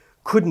just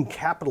couldn't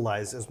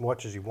capitalize as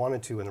much as you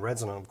wanted to in the red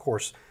zone. And of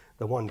course,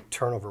 the one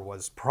turnover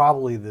was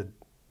probably the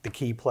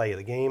key play of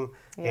the game.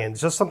 Yeah. And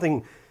just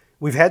something,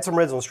 we've had some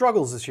red zone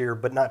struggles this year,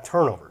 but not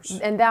turnovers.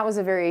 And that was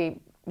a very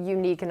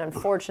unique and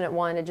unfortunate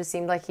one. It just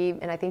seemed like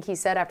and I think he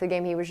said after the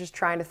game he was just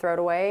trying to throw it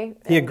away.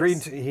 He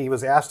agreed. He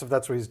was asked if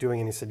that's what he's doing,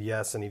 and he said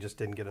yes, and he just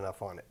didn't get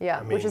enough on it.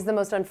 Yeah, which is the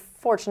most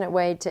unfortunate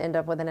way to end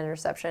up with an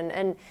interception.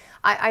 And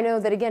I know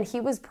that, again, he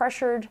was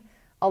pressured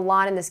a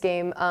lot in this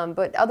game,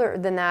 but other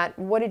than that,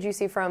 what did you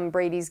see from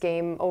Brady's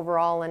game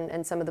overall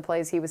and some of the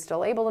plays he was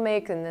still able to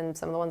make, and then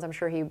some of the ones I'm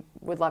sure he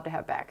would love to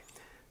have back?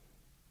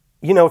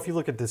 If you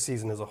look at this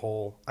season as a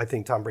whole, I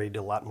think Tom Brady did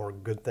a lot more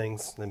good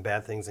things than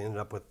bad things. He ended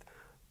up with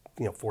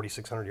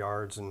 4,600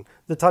 yards, and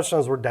the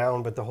touchdowns were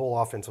down, but the whole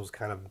offense was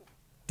kind of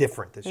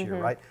different this year,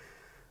 right?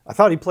 I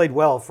thought he played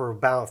well for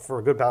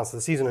a good balance of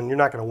the season, and you're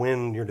not going to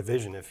win your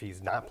division if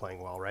he's not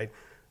playing well, right?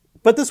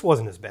 But this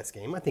wasn't his best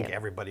game. I think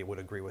everybody would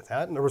agree with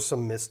that, and there were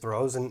some missed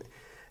throws,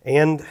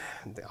 and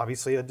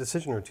obviously a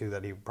decision or two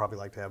that he would probably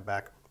like to have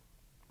back.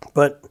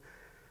 But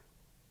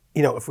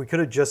if we could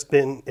have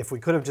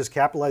just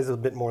capitalized a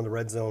bit more in the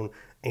red zone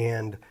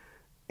and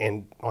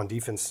on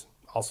defense,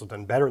 also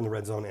done better in the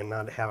red zone and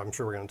not have, I'm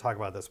sure we're going to talk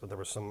about this, but there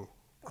were some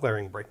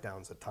glaring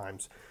breakdowns at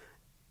times.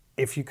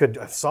 If you could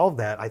have solved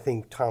that, I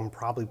think Tom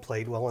probably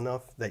played well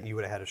enough that you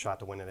would have had a shot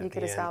to win it at the end.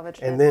 You could have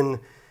salvaged it. And then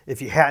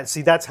if you had,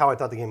 that's how I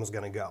thought the game was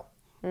going to go.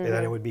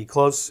 That it would be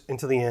close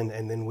into the end,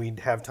 and then we'd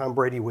have Tom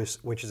Brady,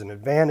 which is an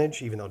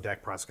advantage, even though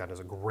Dak Prescott is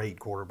a great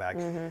quarterback.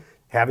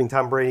 Having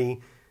Tom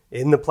Brady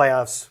in the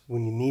playoffs,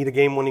 when you need a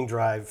game-winning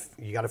drive,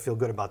 you got to feel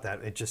good about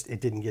that.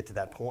 It didn't get to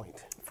that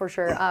point. For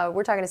sure.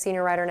 We're talking to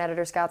senior writer and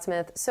editor Scott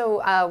Smith.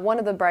 So one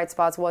of the bright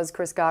spots was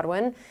Chris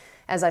Godwin,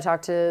 as I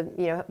talked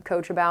to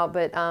Coach about,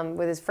 but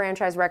with his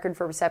franchise record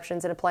for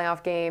receptions in a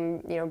playoff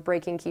game,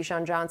 breaking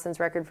Keyshawn Johnson's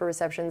record for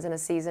receptions in a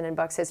season in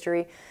Bucs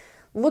history.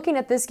 Looking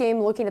at this game,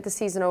 looking at the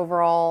season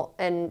overall,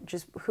 and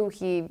just who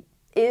he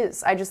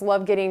is, I just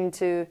love getting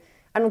to.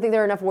 I don't think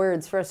there are enough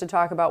words for us to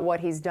talk about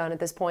what he's done at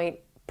this point,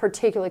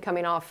 particularly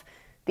coming off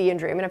the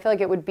injury. I mean, I feel like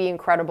it would be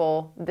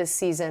incredible this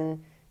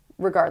season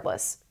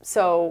regardless.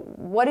 So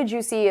what did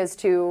you see as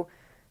to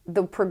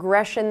the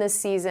progression this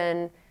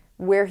season,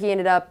 where he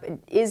ended up?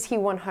 Is he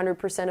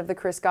 100% of the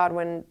Chris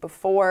Godwin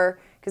before?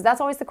 Because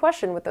that's always the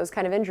question with those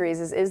kind of injuries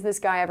is this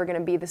guy ever going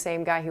to be the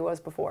same guy he was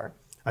before?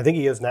 I think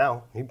he is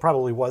now. He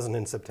probably wasn't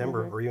in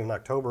September or even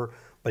October,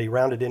 but he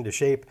rounded into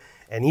shape.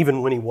 And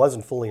even when he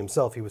wasn't fully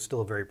himself, he was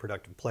still a very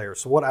productive player.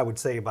 So what I would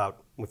say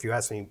about, if you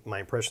ask me my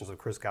impressions of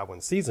Chris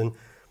Godwin's season,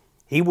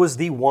 he was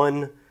the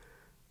one.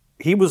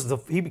 He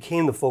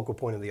became the focal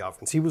point of the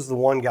offense. He was the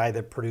one guy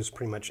that produced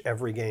pretty much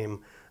every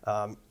game.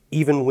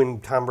 Even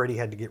when Tom Brady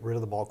had to get rid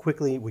of the ball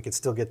quickly, we could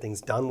still get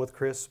things done with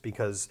Chris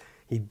because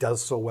he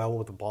does so well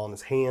with the ball in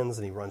his hands,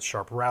 and he runs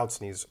sharp routes,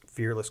 and he's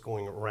fearless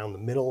going around the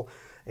middle.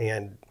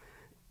 And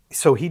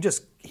so he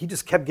just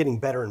kept getting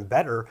better and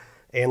better.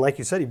 And like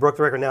you said, he broke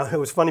the record. Now, it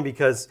was funny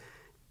because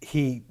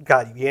he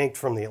got yanked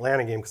from the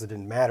Atlanta game because it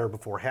didn't matter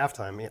before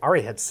halftime. He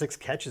already had 6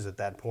 catches at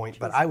that point,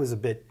 but I was a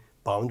bit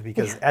bummed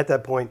because at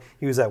that point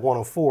he was at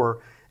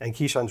 104 and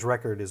Keyshawn's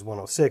record is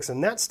 106,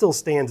 and that still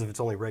stands if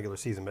it's only regular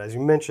season. But as you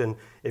mentioned,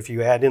 if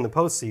you add in the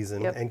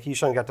postseason, and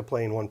Keyshawn got to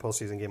play in one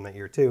postseason game that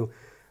year too,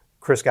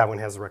 Chris Godwin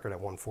has the record at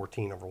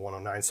 114 over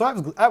 109.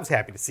 So I was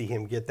happy to see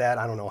him get that.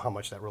 I don't know how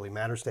much that really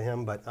matters to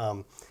him, but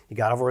he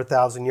got over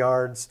 1,000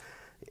 yards.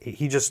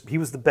 He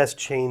was the best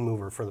chain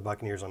mover for the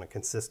Buccaneers on a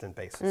consistent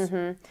basis.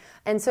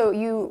 And so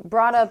you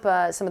brought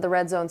up some of the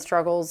red zone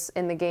struggles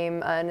in the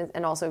game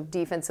and also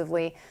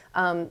defensively.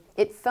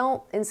 It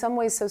felt in some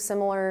ways so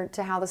similar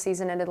to how the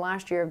season ended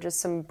last year, of just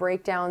some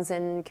breakdowns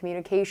in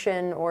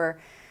communication or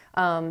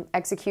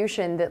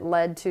execution that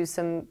led to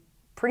some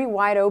pretty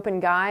wide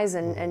open guys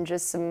and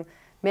just some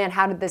man,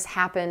 how did this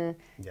happen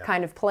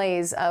kind of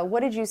plays. What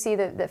did you see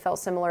that felt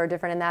similar or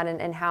different in that,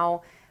 and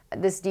how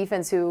this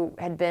defense, who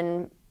had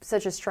been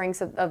such a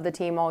strength of the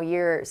team all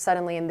year,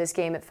 suddenly in this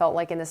game it felt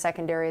like in the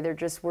secondary there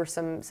just were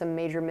some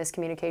major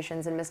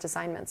miscommunications and missed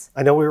assignments?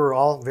 I know we were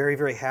all very,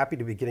 very happy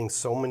to be getting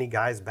so many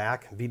guys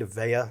back. Vita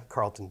Vea,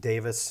 Carlton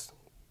Davis,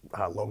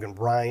 Logan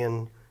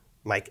Bryan,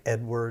 Mike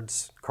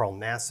Edwards, Carl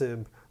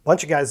Nassib, a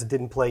bunch of guys that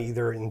didn't play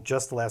either in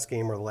just the last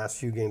game or the last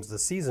few games of the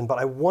season. But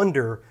I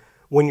wonder,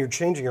 when you're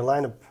changing your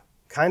lineup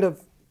kind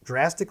of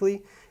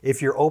drastically,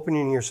 if you're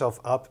opening yourself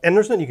up, and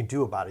there's nothing you can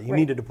do about it. You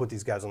needed to put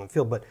these guys on the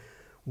field, but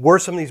were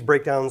some of these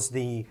breakdowns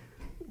the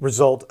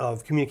result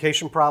of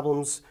communication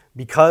problems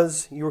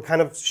because you were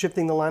kind of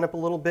shifting the lineup a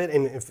little bit?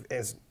 And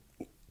as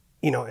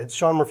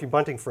Sean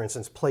Murphy-Bunting, for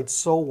instance, played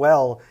so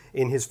well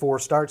in his 4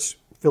 starts,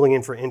 filling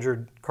in for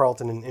injured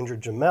Carlton and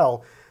injured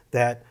Jamel,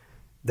 that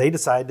they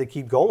decided to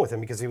keep going with him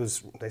because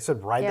they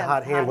said, ride the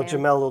hot hand with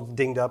Jamel a little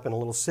dinged up and a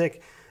little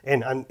sick.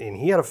 And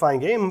he had a fine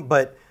game,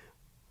 but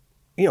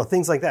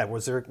things like that.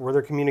 Were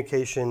there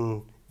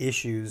communication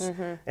issues?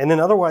 And then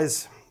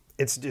otherwise,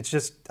 it's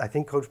just, I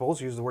think Coach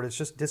Bowles used the word, it's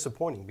just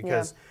disappointing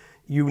because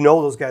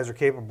those guys are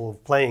capable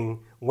of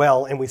playing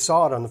well, and we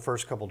saw it on the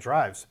first couple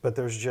drives, but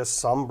there's just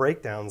some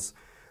breakdowns,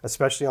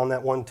 especially on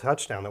that one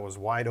touchdown that was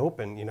wide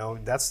open. I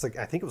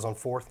think it was on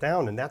 4th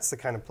down, and that's the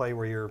kind of play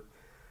where you're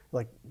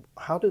like,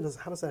 how does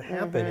that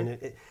happen?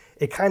 And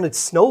it kind of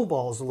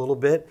snowballs a little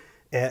bit.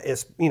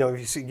 If you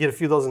get a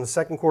few of those in the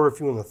second quarter, a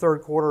few in the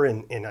third quarter,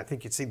 and I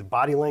think you'd see the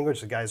body language.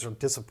 The guys are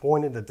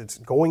disappointed that it's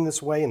going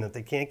this way and that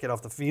they can't get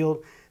off the field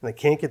and they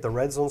can't get the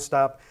red zone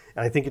stop.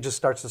 And I think it just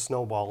starts to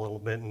snowball a little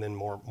bit, and then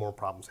more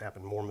problems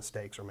happen, more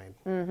mistakes are made.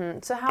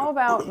 So how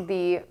about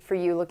for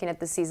you, looking at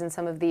the season,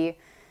 some of the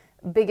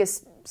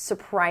biggest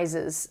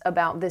surprises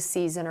about this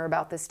season or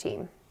about this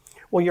team?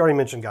 Well, you already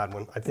mentioned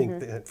Godwin. I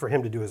think that for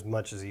him to do as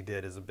much as he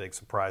did is a big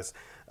surprise.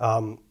 I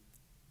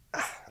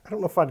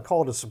don't know if I'd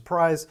call it a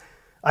surprise.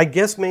 I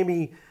guess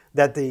maybe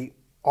that the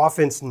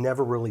offense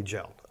never really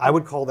gelled. I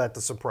would call that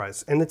the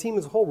surprise. And the team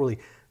as a whole really,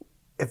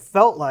 it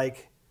felt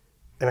like,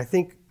 and I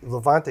think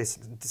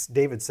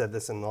David said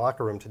this in the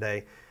locker room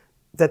today,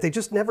 that they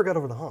just never got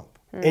over the hump.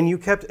 And you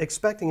kept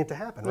expecting it to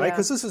happen, right?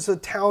 Because this is a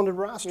talented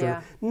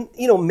roster.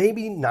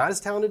 Maybe not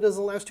as talented as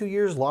the last 2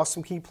 years, lost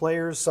some key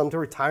players, some to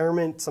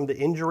retirement, some to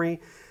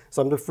injury,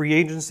 some to free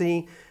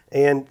agency.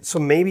 And so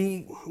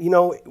maybe,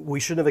 we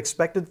shouldn't have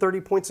expected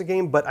 30 points a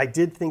game, but I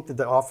did think that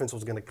the offense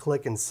was going to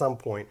click in some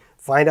point,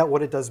 find out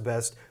what it does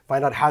best,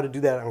 find out how to do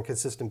that on a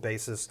consistent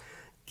basis,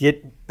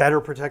 get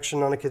better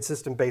protection on a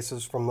consistent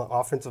basis from the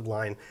offensive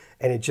line,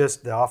 and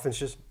the offense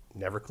just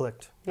never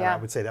clicked. And I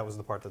would say that was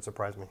the part that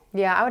surprised me.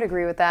 Yeah, I would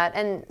agree with that.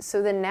 And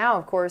so then now,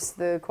 of course,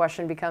 the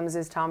question becomes,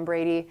 is Tom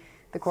Brady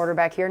the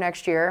quarterback here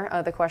next year?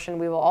 The question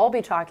we will all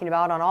be talking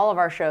about on all of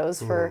our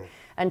shows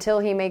until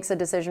he makes a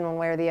decision one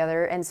way or the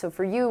other. And so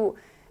for you,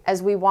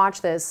 as we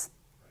watch this,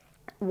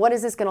 what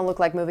is this going to look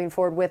like moving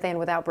forward with and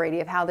without Brady,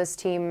 of how this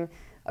team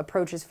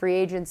approaches free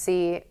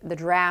agency, the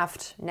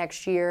draft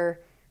next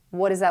year?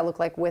 What does that look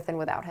like with and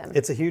without him?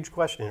 It's a huge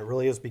question. It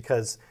really is,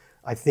 because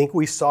I think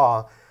we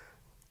saw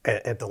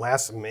at the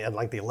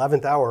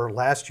 11th hour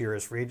last year,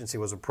 as free agency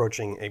was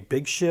approaching, a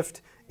big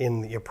shift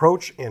in the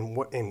approach and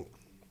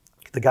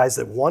the guys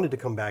that wanted to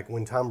come back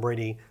when Tom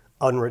Brady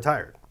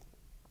unretired.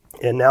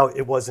 And now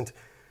it wasn't,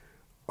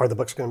 are the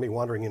Bucs going to be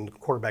wandering into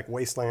quarterback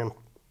wasteland?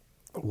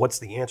 What's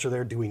the answer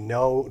there? Do we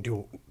know?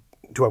 Do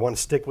I want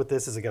to stick with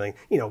this? Is it going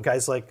to,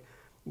 guys like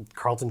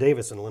Carlton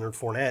Davis and Leonard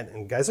Fournette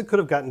and guys that could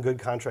have gotten good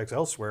contracts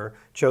elsewhere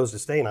chose to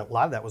stay, and a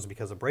lot of that was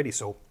because of Brady.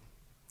 So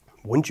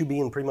wouldn't you be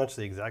in pretty much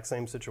the exact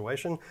same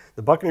situation?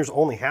 The Buccaneers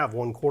only have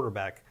one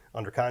quarterback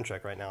under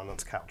contract right now, and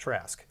that's Kyle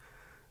Trask.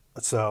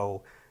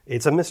 So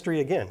it's a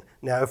mystery again.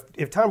 Now,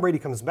 if Tom Brady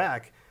comes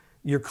back,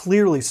 you're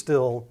clearly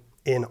still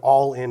in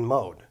all-in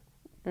mode,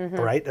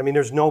 right? I mean,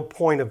 there's no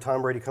point of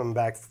Tom Brady coming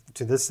back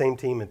to this same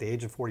team at the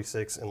age of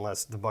 46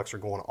 unless the Bucs are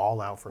going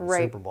all out for the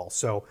Super Bowl.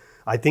 So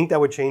I think that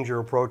would change your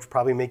approach,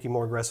 probably make you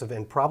more aggressive,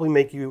 and probably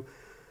make you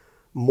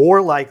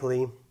more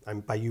likely.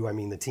 By you, I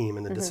mean the team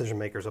and the decision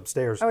makers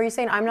upstairs. Oh, are you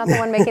saying I'm not the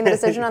one making the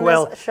decision on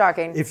this?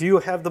 Shocking. If you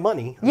have the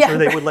money, I'm sure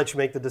they would let you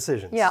make the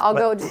decisions. Yeah, I'll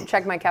go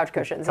check my couch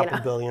cushions. Couple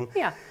billion.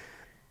 Yeah.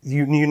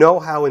 You know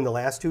how in the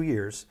last few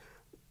years,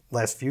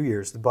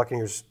 the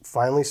Buccaneers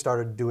finally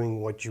started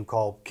doing what you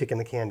call kicking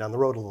the can down the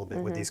road a little bit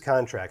with these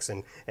contracts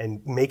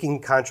and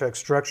making contract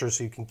structures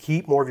so you can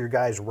keep more of your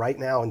guys right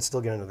now and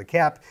still get under the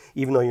cap,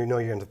 even though you know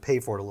you're going to pay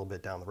for it a little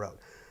bit down the road.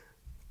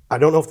 I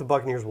don't know if the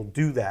Buccaneers will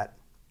do that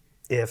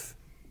if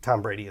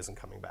Tom Brady isn't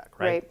coming back,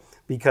 right?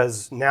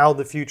 Because now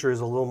the future is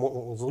a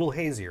little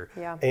hazier.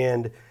 Yeah.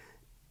 And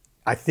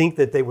I think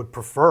that they would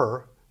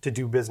prefer to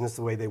do business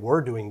the way they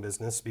were doing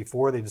business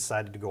before they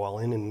decided to go all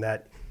in, and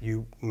that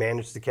you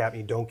manage the cap,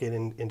 you don't get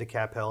into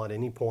cap hell at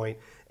any point,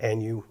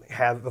 and you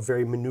have a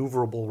very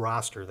maneuverable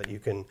roster that you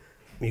can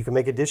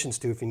make additions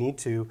to if you need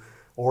to,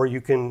 or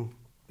you can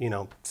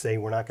say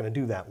we're not going to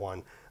do that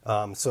one.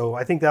 So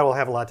I think that will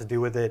have a lot to do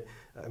with it,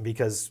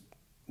 because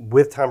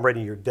with Tom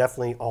Brady, you're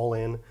definitely all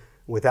in.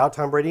 Without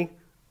Tom Brady,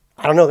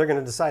 I don't know. They're going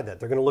to decide that.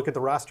 They're going to look at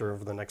the roster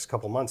over the next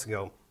couple months and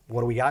go,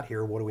 what do we got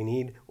here? What do we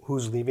need?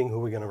 Who's leaving? Who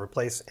are we going to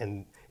replace?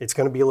 And it's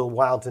going to be a little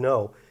wild to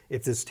know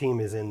if this team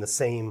is in the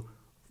same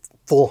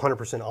full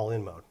 100%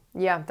 all-in mode.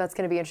 Yeah, that's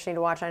going to be interesting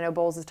to watch. I know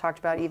Bowles has talked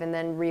about even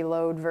then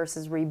reload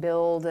versus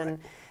rebuild, and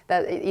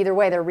that either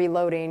way they're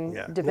reloading.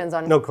 Yeah. Depends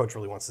on. No coach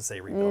really wants to say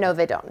rebuild. No,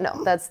 they don't.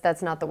 No,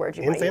 that's not the word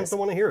you want to use. And fans don't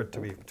want to hear it,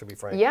 to be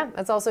frank. Yeah,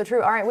 that's also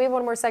true. All right, we have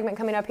one more segment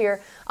coming up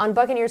here on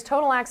Buccaneers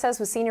Total Access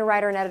with senior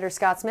writer and editor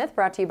Scott Smith,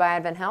 brought to you by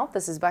Advent Health.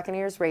 This is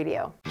Buccaneers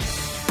Radio.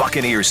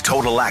 Buccaneers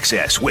Total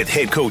Access with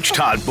head coach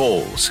Todd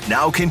Bowles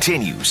now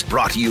continues,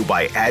 brought to you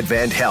by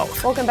Advent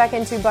Health. Welcome back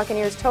into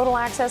Buccaneers Total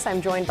Access.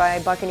 I'm joined by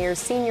Buccaneers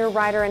senior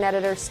writer and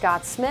editor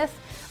Scott Smith.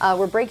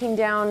 We're breaking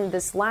down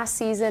this last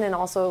season and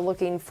also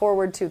looking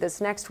forward to this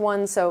next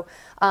one. So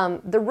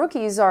the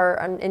rookies are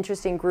an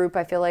interesting group.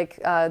 I feel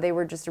like they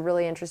were just a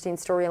really interesting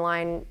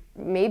storyline,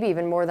 maybe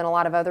even more than a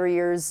lot of other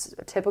years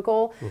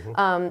typical.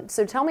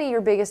 So tell me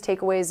your biggest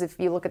takeaways if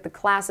you look at the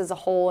class as a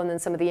whole and then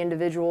some of the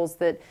individuals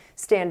that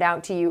stand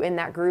out to you in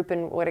that group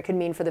and what it could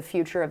mean for the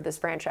future of this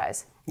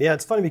franchise. Yeah,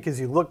 it's funny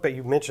because you look back,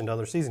 you mentioned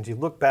other seasons, you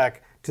look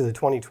back to the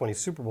 2020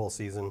 Super Bowl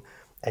season,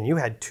 and you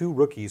had two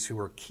rookies who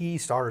were key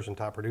starters and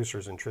top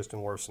producers in Tristan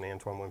Wirfs and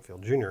Antoine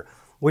Winfield Jr.,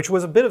 which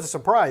was a bit of a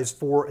surprise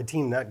for a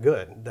team that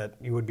good, that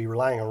you would be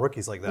relying on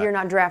rookies like that. You're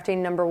not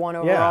drafting number one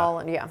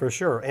overall. Yeah, for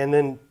sure. And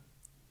then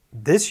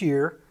this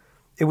year,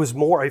 it was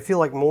more, I feel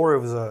like more,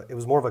 it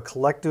was more of a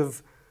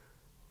collective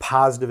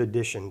positive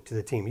addition to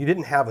the team. You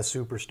didn't have a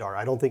superstar.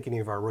 I don't think any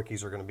of our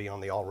rookies are going to be on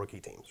the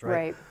all-rookie teams, right?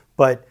 Right.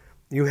 But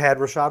you had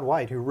Rachaad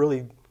White, who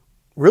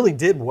really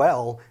did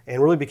well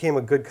and really became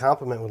a good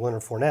complement with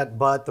Leonard Fournette,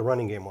 but the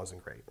running game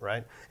wasn't great,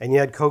 right? And you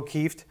had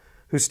Kieft,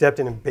 who stepped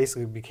in and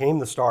basically became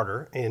the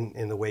starter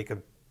in the wake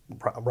of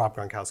Rob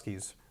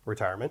Gronkowski's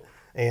retirement.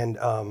 And,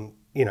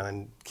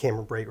 and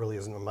Cameron Brate really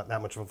isn't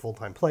that much of a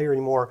full-time player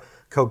anymore.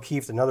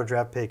 Kieft, another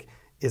draft pick,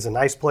 is a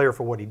nice player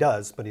for what he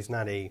does, but he's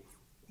not a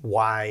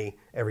why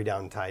every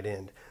down tight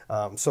end.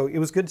 So it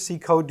was good to see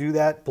Code do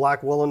that,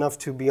 block well enough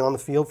to be on the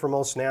field for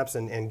most snaps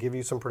and give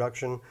you some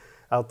production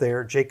out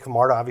there. Jake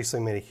Camarda obviously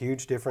made a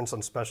huge difference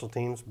on special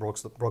teams, broke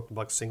the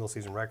Bucs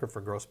single-season record for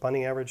gross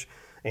punting average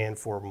and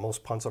for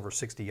most punts over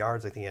 60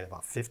 yards. I think he had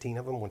about 15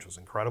 of them, which was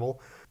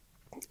incredible.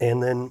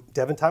 And then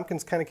Devin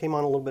Tompkins kind of came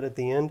on a little bit at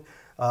the end.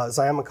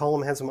 Zion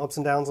McCollum had some ups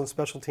and downs on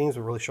special teams,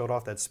 but really showed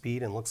off that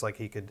speed and looks like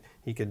he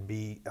could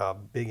be a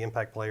big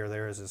impact player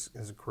there as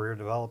his career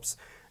develops.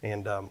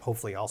 And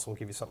hopefully also will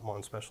give you something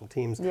on special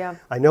teams. Yeah.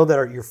 I know that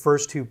are your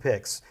first two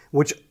picks,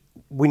 which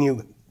when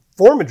you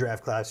form a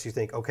draft class, you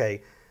think,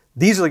 okay,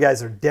 these are the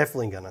guys that are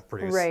definitely going to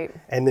produce. Right.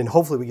 And then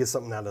hopefully we get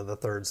something out of the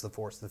thirds, the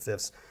fourths, the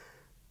fifths.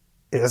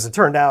 As it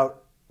turned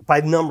out,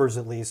 by numbers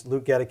at least,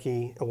 Luke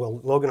Gedeke,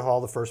 Logan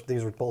Hall, the first,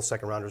 these were both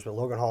second rounders, but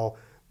Logan Hall,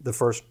 the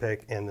first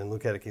pick, and then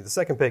Luke Gedeke, the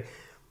second pick.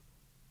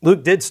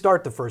 Luke did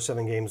start the first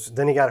 7 games.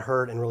 Then he got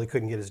hurt and really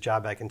couldn't get his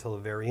job back until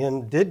the very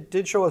end.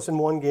 Did show us in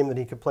one game that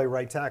he could play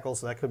right tackle,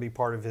 so that could be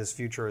part of his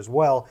future as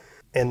well.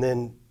 And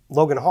then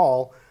Logan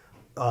Hall,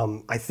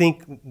 I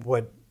think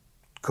what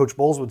Coach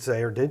Bowles would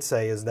say or did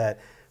say is that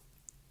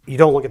you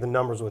don't look at the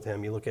numbers with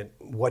him. You look at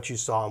what you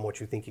saw and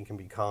what you think he can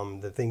become,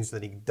 the things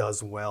that he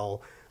does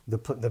well, the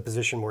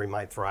position where he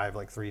might thrive,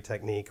 like 3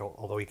 technique,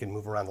 although he can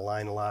move around the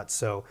line a lot.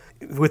 So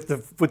with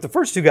the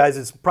first 2 guys,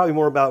 it's probably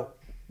more about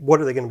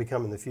what are they going to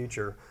become in the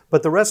future.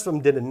 But the rest of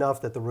them did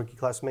enough that the rookie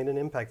class made an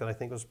impact that I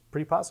think was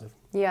pretty positive.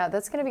 Yeah,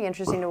 that's going to be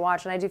interesting to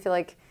watch. And I do feel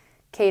like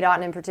Cade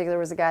Otton in particular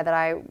was a guy that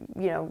I,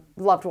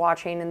 loved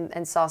watching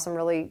and saw some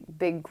really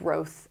big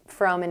growth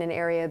from in an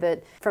area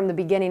that from the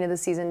beginning of the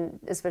season,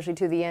 especially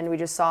to the end, we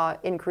just saw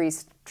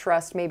increased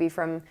trust maybe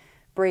from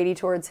Brady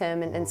towards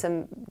him and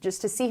some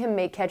just to see him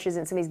make catches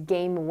in some of these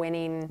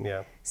game-winning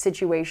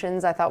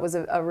situations, I thought was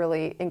a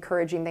really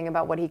encouraging thing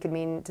about what he could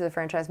mean to the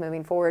franchise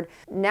moving forward.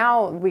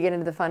 Now we get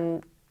into the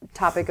fun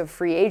topic of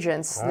free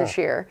agents this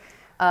year.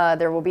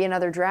 There will be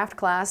another draft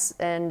class,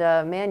 and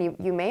man,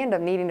 you may end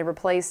up needing to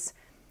replace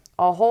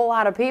a whole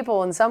lot of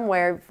people in some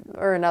way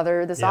or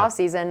another this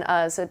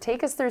offseason. So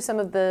take us through some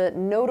of the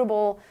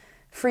notable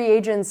free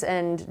agents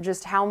and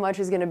just how much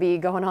is going to be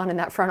going on in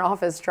that front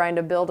office trying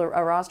to build a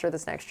roster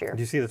this next year. Do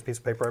you see this piece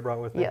of paper I brought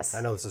with me? Yes. I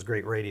know this is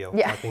great radio,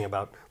 talking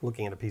about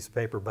looking at a piece of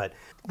paper, but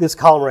this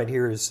column right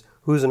here is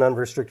who's an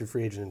unrestricted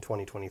free agent in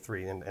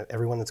 2023, and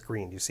everyone that's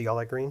green. Do you see all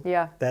that green?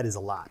 Yeah. That is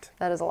a lot.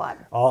 That is a lot.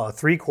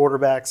 3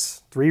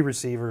 quarterbacks, 3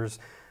 receivers,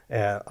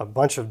 a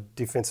bunch of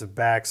defensive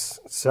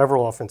backs,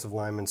 several offensive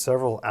linemen,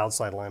 several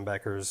outside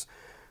linebackers.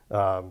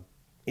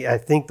 I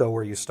think, though,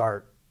 where you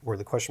start, where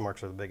the question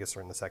marks are the biggest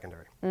are in the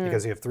secondary.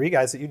 Because you have 3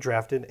 guys that you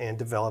drafted and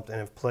developed and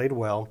have played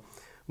well.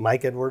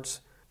 Mike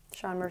Edwards,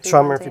 Sean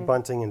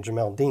Murphy-Bunting, and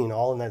Jamel Dean,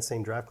 all in that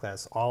same draft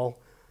class, all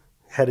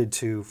headed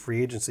to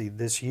free agency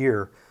this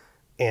year.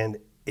 And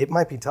it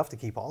might be tough to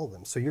keep all of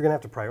them. So you're going to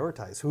have to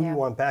prioritize. Who do you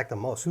want back the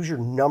most? Who's your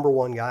number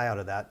 1 guy out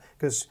of that?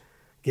 Because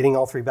getting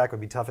all 3 back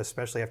would be tough,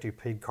 especially after you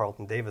paid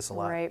Carlton Davis a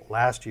lot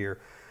last year.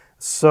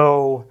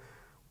 So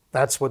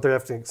that's what they're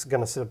going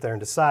to sit up there and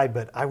decide.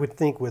 But I would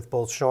think with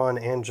both Sean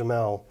and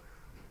Jamel,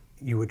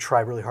 you would try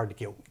really hard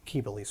to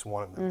keep at least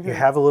one of them. You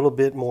have a little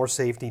bit more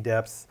safety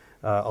depth,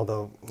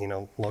 although,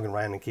 Logan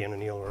Ryan and Keanu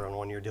Neal are on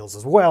one-year deals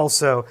as well.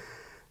 So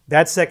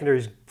that secondary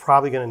is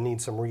probably going to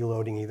need some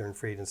reloading either in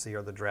free agency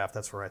or the draft.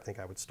 That's where I think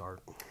I would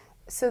start.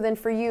 So then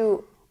for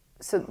you,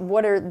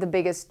 what are the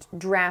biggest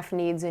draft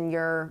needs in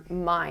your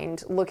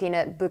mind, looking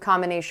at the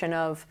combination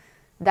of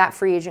that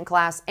free agent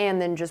class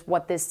and then just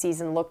what this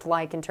season looked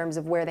like in terms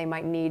of where they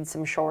might need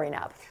some shoring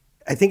up?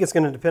 I think it's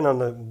going to depend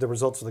on the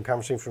results of the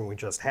conversation we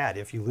just had.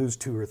 If you lose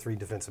 2 or 3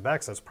 defensive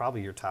backs, that's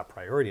probably your top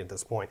priority at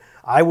this point.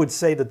 I would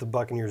say that the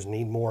Buccaneers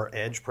need more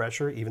edge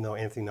pressure, even though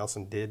Anthony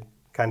Nelson did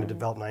kind of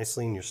develop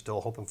nicely, and you're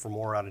still hoping for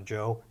more out of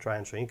Joe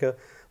Tryon-Shoyinka.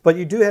 But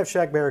you do have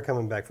Shaq Barrett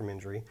coming back from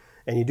injury,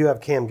 and you do have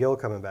Cam Gill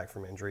coming back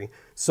from injury.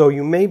 So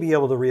you may be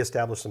able to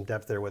reestablish some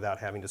depth there without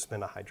having to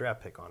spend a high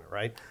draft pick on it,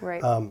 right?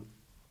 Right.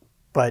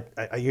 But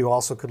you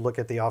also could look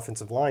at the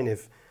offensive line.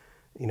 If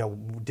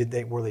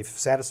were they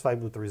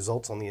satisfied with the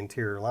results on the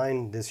interior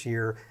line this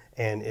year?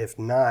 And if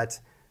not,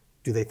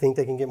 do they think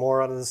they can get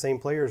more out of the same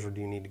players, or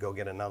do you need to go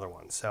get another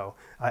one? So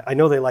I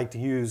know they like to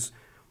use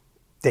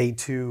day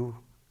 2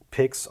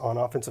 picks on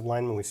offensive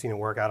linemen. We've seen it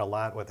work out a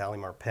lot with Ali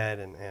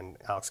Marpet and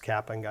Alex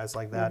Kappa and guys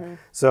like that.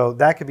 So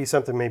that could be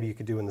something maybe you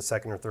could do in the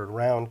 2nd or 3rd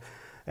round.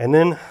 And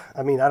then,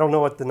 I don't know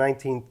what the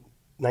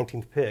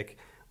 19th pick,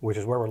 which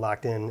is where we're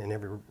locked in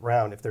every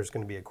round, if there's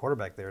going to be a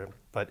quarterback there.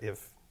 But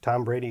if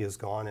Tom Brady is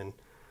gone and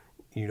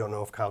you don't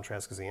know if Kyle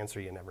Trask is the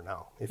answer, you never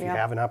know. If you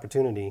have an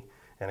opportunity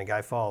and a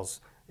guy falls,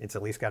 it's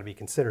at least got to be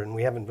considered, and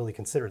we haven't really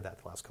considered that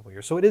the last couple of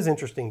years. So it is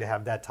interesting to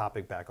have that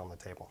topic back on the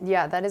table.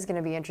 Yeah, that is going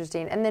to be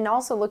interesting. And then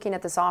also looking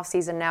at this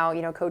offseason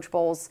now, Coach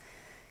Bowles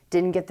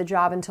didn't get the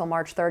job until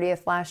March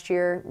 30th last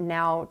year.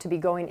 Now to be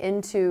going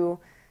into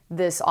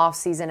this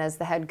offseason as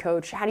the head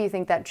coach, how do you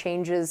think that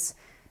changes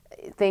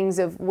things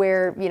of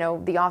where,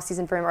 the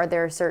offseason for him? Are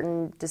there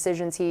certain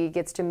decisions he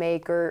gets to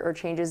make or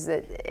changes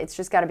that it's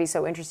just got to be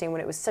so interesting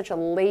when it was such a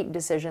late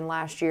decision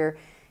last year?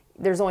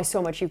 There's only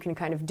so much you can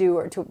kind of do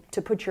or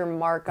to put your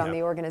mark on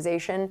the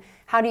organization.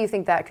 How do you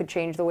think that could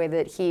change the way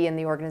that he and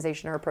the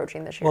organization are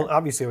approaching this year? Well,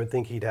 obviously, I would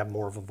think he'd have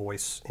more of a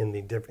voice in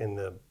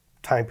the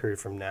time period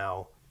from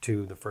now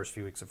to the first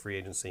few weeks of free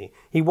agency.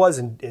 He was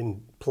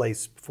in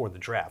place before the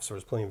draft, so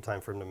there's plenty of time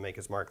for him to make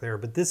his mark there.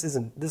 But this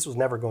was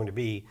never going to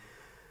be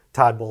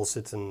Todd Bowles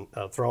sits in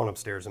a throne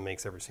upstairs and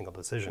makes every single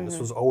decision. This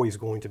was always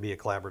going to be a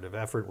collaborative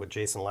effort with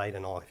Jason Light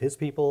and all of his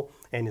people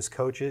and his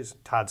coaches,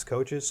 Todd's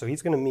coaches. So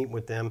he's going to meet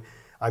with them.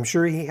 I'm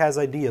sure he has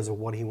ideas of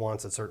what he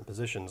wants at certain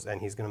positions,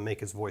 and he's going to make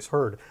his voice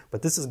heard.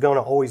 But this is going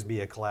to always be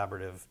a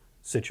collaborative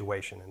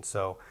situation. And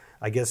so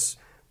I guess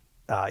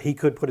he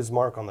could put his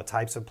mark on the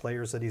types of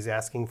players that he's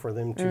asking for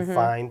them to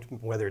find,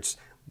 whether it's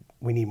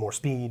we need more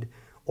speed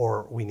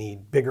or we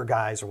need bigger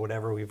guys or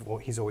whatever.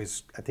 He's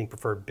always, I think,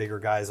 preferred bigger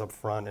guys up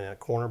front and a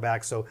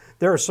cornerback. So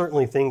there are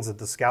certainly things that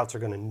the scouts are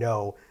going to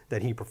know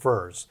that he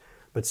prefers.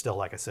 But still,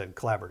 like I said,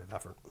 collaborative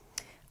effort.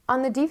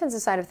 On the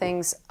defensive side of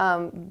things,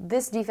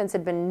 this defense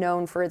had been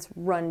known for its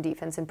run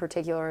defense in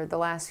particular the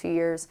last few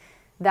years.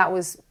 That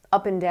was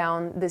up and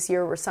down. This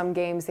year were some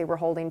games they were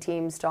holding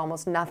teams to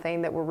almost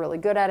nothing that were really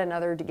good at, and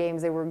other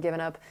games they were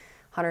giving up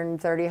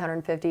 130,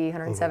 150,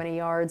 170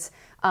 yards.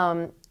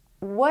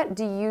 What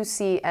do you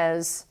see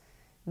as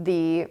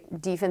the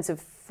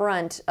defensive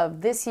front of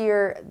this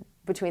year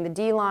between the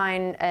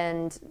D-line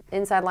and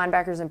inside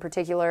linebackers in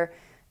particular,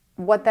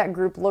 what that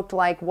group looked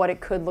like, what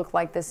it could look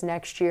like this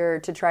next year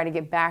to try to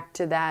get back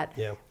to that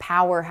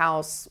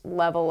powerhouse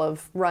level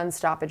of run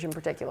stoppage in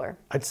particular?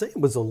 I'd say it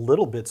was a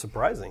little bit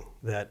surprising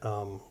that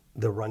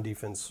the run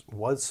defense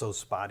was so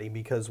spotty,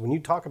 because when you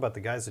talk about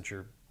the guys that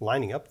you're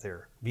lining up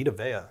there, Vita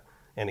Vea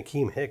and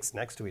Akeem Hicks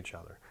next to each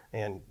other,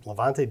 and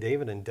Levante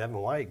David and Devin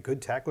White,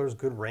 good tacklers,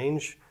 good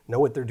range, know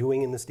what they're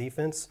doing in this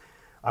defense.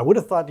 I would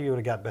have thought you would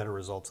have got better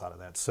results out of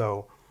that.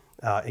 So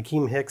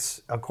Akeem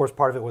Hicks, of course,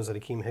 part of it was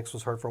that Akeem Hicks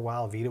was hurt for a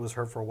while, Vita was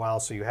hurt for a while,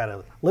 so you had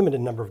a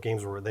limited number of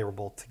games where they were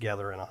both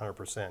together and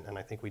 100%, and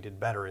I think we did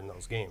better in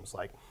those games.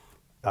 Like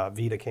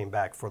Vita came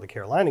back for the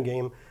Carolina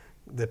game.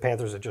 The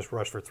Panthers had just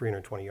rushed for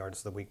 320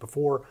 yards the week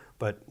before,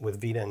 but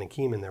with Vita and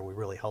Akeem in there, we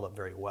really held up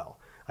very well.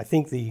 I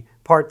think the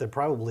part that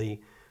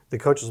probably the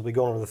coaches will be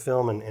going over the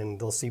film and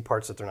they'll see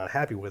parts that they're not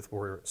happy with,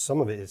 where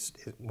some of it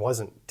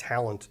wasn't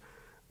talent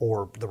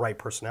or the right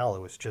personnel.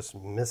 It was just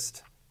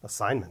missed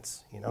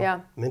assignments,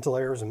 mental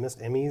errors and missed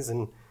MEs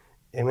and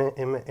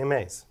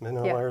MAs,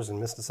 mental errors and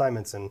missed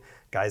assignments, and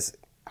guys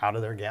out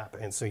of their gap.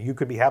 And so you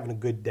could be having a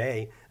good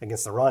day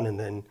against the run, and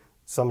then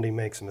somebody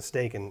makes a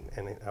mistake and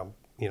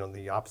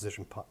the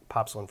opposition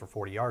pops one for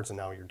 40 yards, and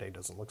now your day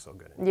doesn't look so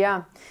good.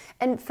 Yeah.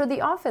 And for the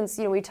offense,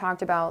 we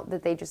talked about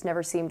that they just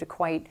never seemed to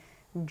quite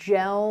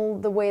gel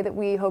the way that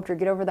we hoped, or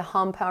get over the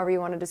hump, however you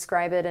want to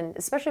describe it, and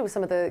especially with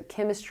some of the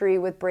chemistry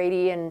with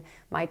Brady and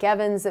Mike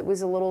Evans, that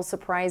was a little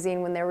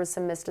surprising when there was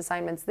some missed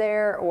assignments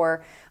there,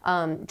 or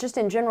just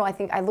in general. I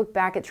think I look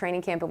back at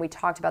training camp and we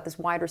talked about this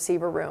wide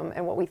receiver room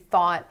and what we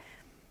thought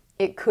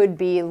it could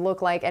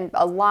look like, and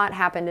a lot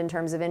happened in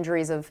terms of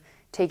injuries of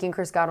taking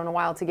Chris Godwin a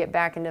while to get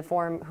back into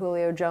form.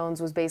 Julio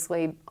Jones was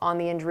basically on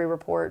the injury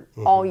report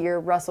all year.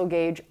 Russell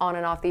Gage on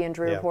and off the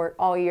injury report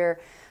all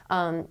year.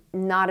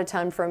 Not a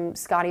ton from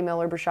Scotty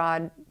Miller,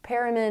 Brashad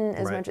Perriman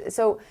as much.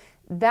 So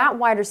that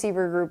wide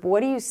receiver group,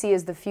 what do you see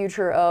as the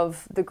future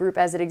of the group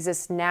as it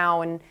exists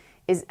now? And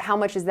how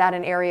much is that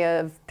an area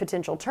of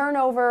potential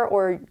turnover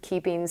or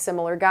keeping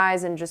similar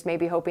guys and just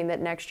maybe hoping that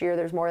next year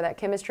there's more of that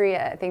chemistry?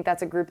 I think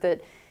that's a group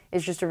that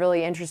is just a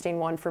really interesting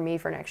one for me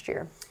for next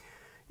year.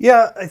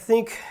 Yeah, I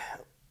think,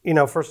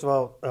 first of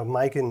all,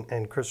 Mike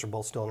and Chris are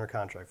both still under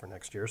contract for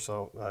next year,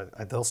 so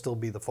they'll still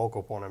be the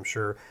focal point, I'm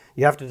sure.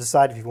 You have to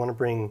decide if you want to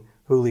bring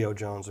Julio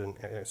Jones and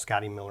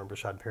Scotty Miller and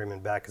Brashad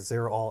Perriman back because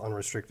they're all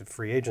unrestricted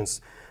free agents.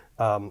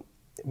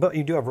 But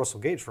you do have Russell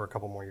Gage for a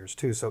couple more years,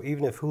 too. So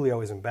even if Julio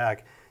isn't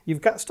back,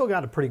 you've still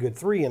got a pretty good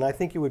three, and I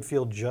think you would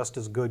feel just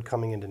as good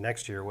coming into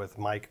next year with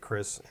Mike,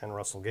 Chris, and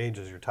Russell Gage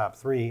as your top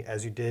three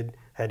as you did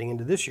heading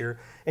into this year.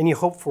 And you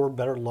hope for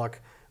better luck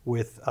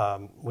with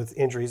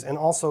injuries. And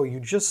also, you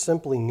just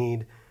simply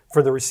need,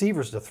 for the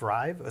receivers to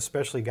thrive,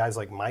 especially guys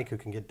like Mike who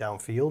can get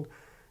downfield,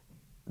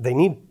 they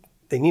need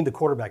the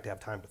quarterback to have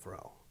time to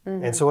throw.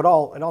 And so it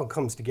all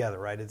comes together,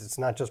 right? It's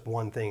not just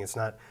one thing. It's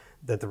not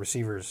that the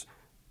receivers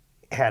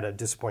had a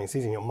disappointing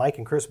season. Mike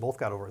and Chris both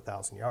got over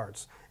 1,000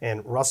 yards,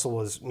 and Russell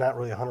was not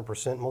really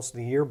 100% most of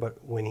the year,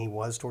 but when he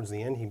was towards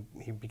the end,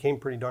 he became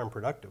pretty darn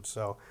productive.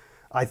 So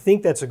I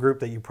think that's a group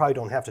that you probably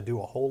don't have to do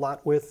a whole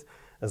lot with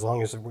as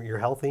long as you're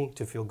healthy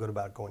to feel good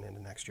about going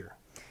into next year.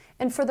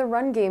 And for the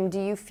run game, do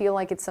you feel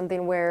like it's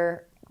something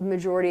where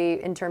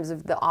majority in terms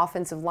of the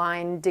offensive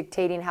line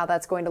dictating how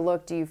that's going to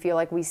look? Do you feel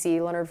like we see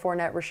Leonard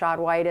Fournette, Rachaad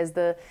White as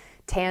the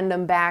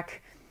tandem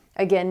back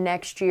again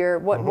next year?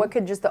 What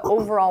could just the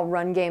overall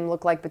run game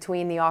look like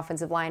between the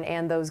offensive line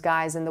and those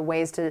guys, and the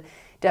ways to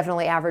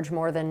definitely average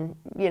more than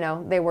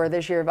they were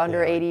this year of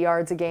under 80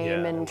 yards a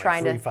game, and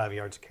trying to 35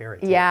 yards a carry.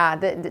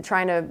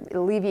 Trying to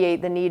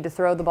alleviate the need to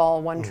throw the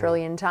ball 1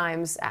 trillion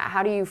times.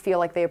 How do you feel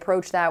like they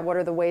approach that? What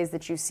are the ways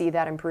that you see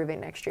that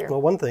improving next year?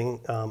 Well, one thing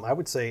I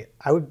would say,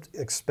 I would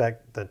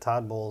expect that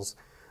Todd Bowles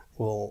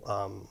will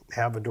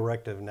have a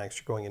directive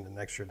going into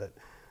next year that,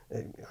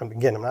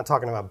 again, I'm not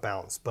talking about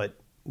bounce, but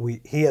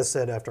he has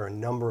said after a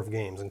number of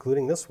games,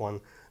 including this one,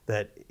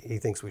 that he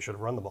thinks we should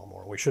have run the ball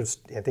more.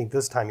 I think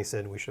this time he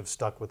said we should have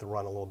stuck with the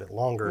run a little bit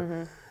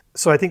longer.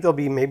 So I think there'll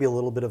be maybe a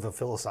little bit of a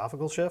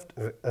philosophical shift,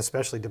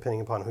 especially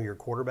depending upon who your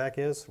quarterback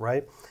is,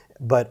 right?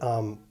 But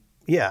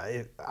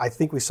I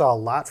think we saw a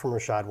lot from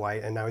Rachaad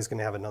White, and now he's going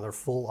to have another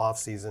full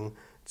offseason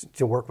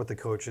to work with the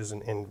coaches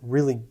and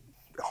really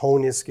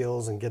hone his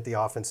skills and get the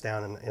offense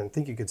down. And I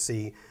think you could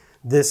see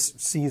this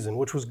season,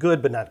 which was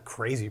good but not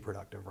crazy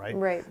productive, right?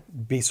 Right.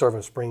 Be sort of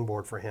a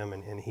springboard for him,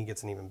 and he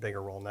gets an even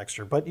bigger role next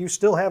year. But you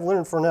still have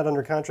Leonard Fournette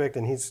under contract,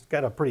 and he's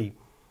got a pretty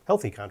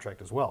healthy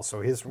contract as well,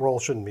 so his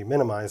role shouldn't be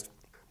minimized.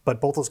 But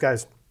both those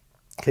guys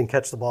can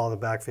catch the ball in the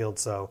backfield,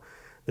 so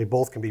they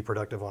both can be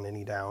productive on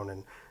any down.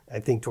 And I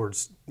think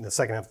towards the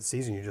second half of the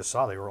season, you just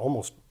saw they were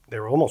almost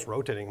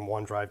rotating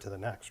one drive to the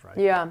next, right?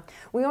 Yeah.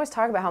 We always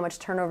talk about how much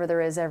turnover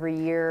there is every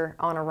year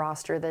on a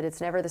roster, that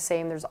it's never the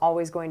same. There's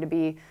always going to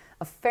be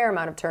a fair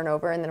amount of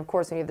turnover. And then, of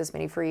course, when you have this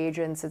many free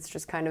agents, it's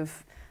just kind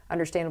of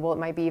understandable. It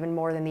might be even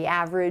more than the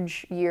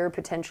average year,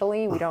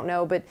 potentially. We don't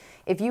know. But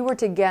if you were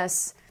to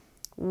guess,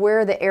 where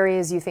are the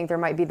areas you think there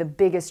might be the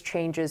biggest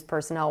changes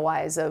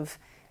personnel-wise, of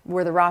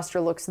where the roster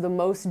looks the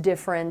most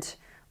different,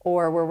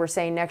 or where we're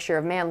saying next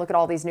year, man, look at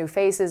all these new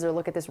faces, or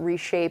look at this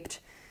reshaped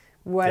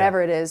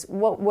whatever it is,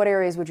 what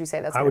areas would you say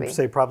that's going to be? I would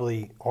say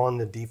probably on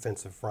the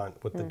defensive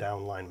front with the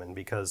down linemen,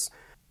 because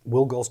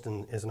Will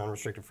Golston is an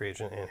unrestricted free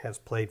agent and has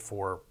played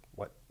for,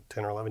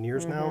 10 or 11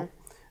 years now.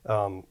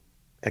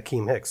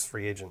 Akeem Hicks,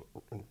 free agent.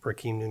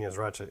 Rakeem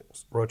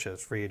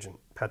Nunez-Roches, free agent.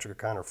 Patrick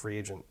O'Connor, free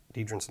agent.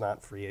 Deidrin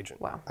Snott, free agent.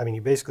 Wow. I mean,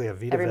 you basically have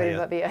Vita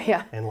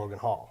Vea and Logan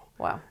Hall.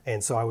 Wow.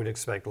 And so I would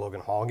expect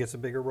Logan Hall gets a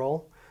bigger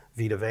role.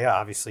 Vita Vea,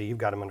 obviously, you've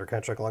got him under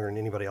contract longer than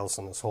anybody else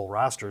on this whole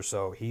roster,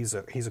 so he's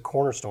a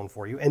cornerstone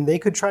for you. And they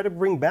could try to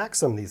bring back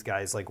some of these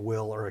guys like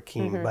Will or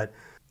Akeem, but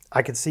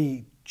I could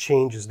see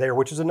changes there,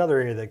 which is another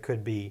area that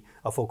could be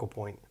a focal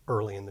point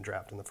early in the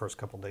draft, in the first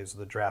couple of days of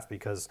the draft,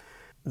 because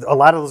a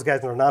lot of those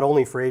guys are not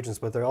only free agents,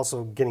 but they're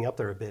also getting up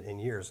there a bit in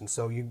years. And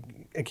so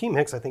Akeem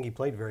Hicks, I think he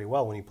played very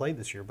well when he played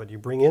this year, but you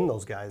bring in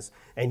those guys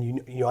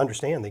and you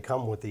understand they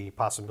come with the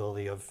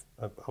possibility of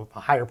a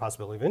higher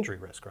possibility of injury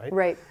risk, right?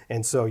 Right.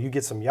 And so you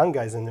get some young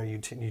guys in there, you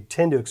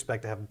tend to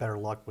expect to have better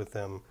luck with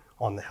them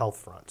on the health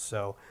front.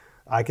 So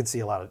I could see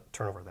a lot of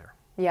turnover there.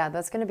 Yeah,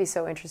 that's going to be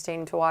so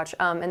interesting to watch.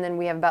 And then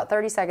we have about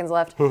 30 seconds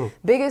left.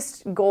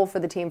 Biggest goal for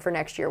the team for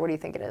next year, what do you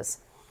think it is?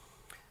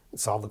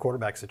 Solve the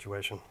quarterback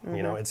situation.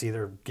 It's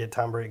either get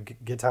Tom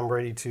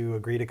Brady to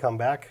agree to come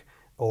back,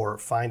 or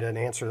find an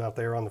answer out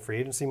there on the free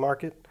agency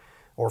market,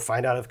 or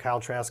find out if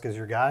Kyle Trask is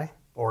your guy,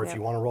 or if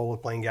you want to roll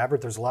with Blaine Gabbert.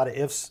 There's a lot of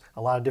ifs,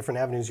 a lot of different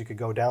avenues you could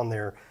go down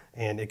there,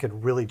 and it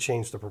could really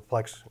change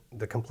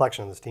the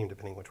complexion of this team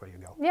depending which way you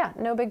go. Yeah,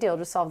 no big deal.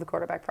 Just solve the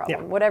quarterback problem.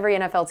 Yeah. What every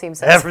NFL team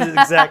says.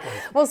 Exactly.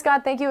 Well,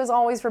 Scott, thank you as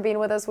always for being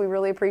with us. We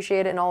really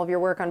appreciate it and all of your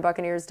work on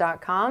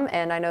Buccaneers.com.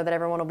 And I know that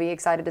everyone will be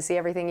excited to see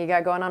everything you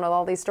got going on with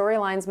all these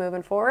storylines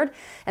moving forward.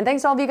 And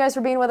thanks to all of you guys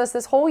for being with us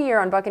this whole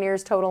year on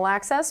Buccaneers Total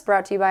Access,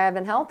 brought to you by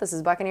Advent Health. This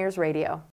is Buccaneers Radio.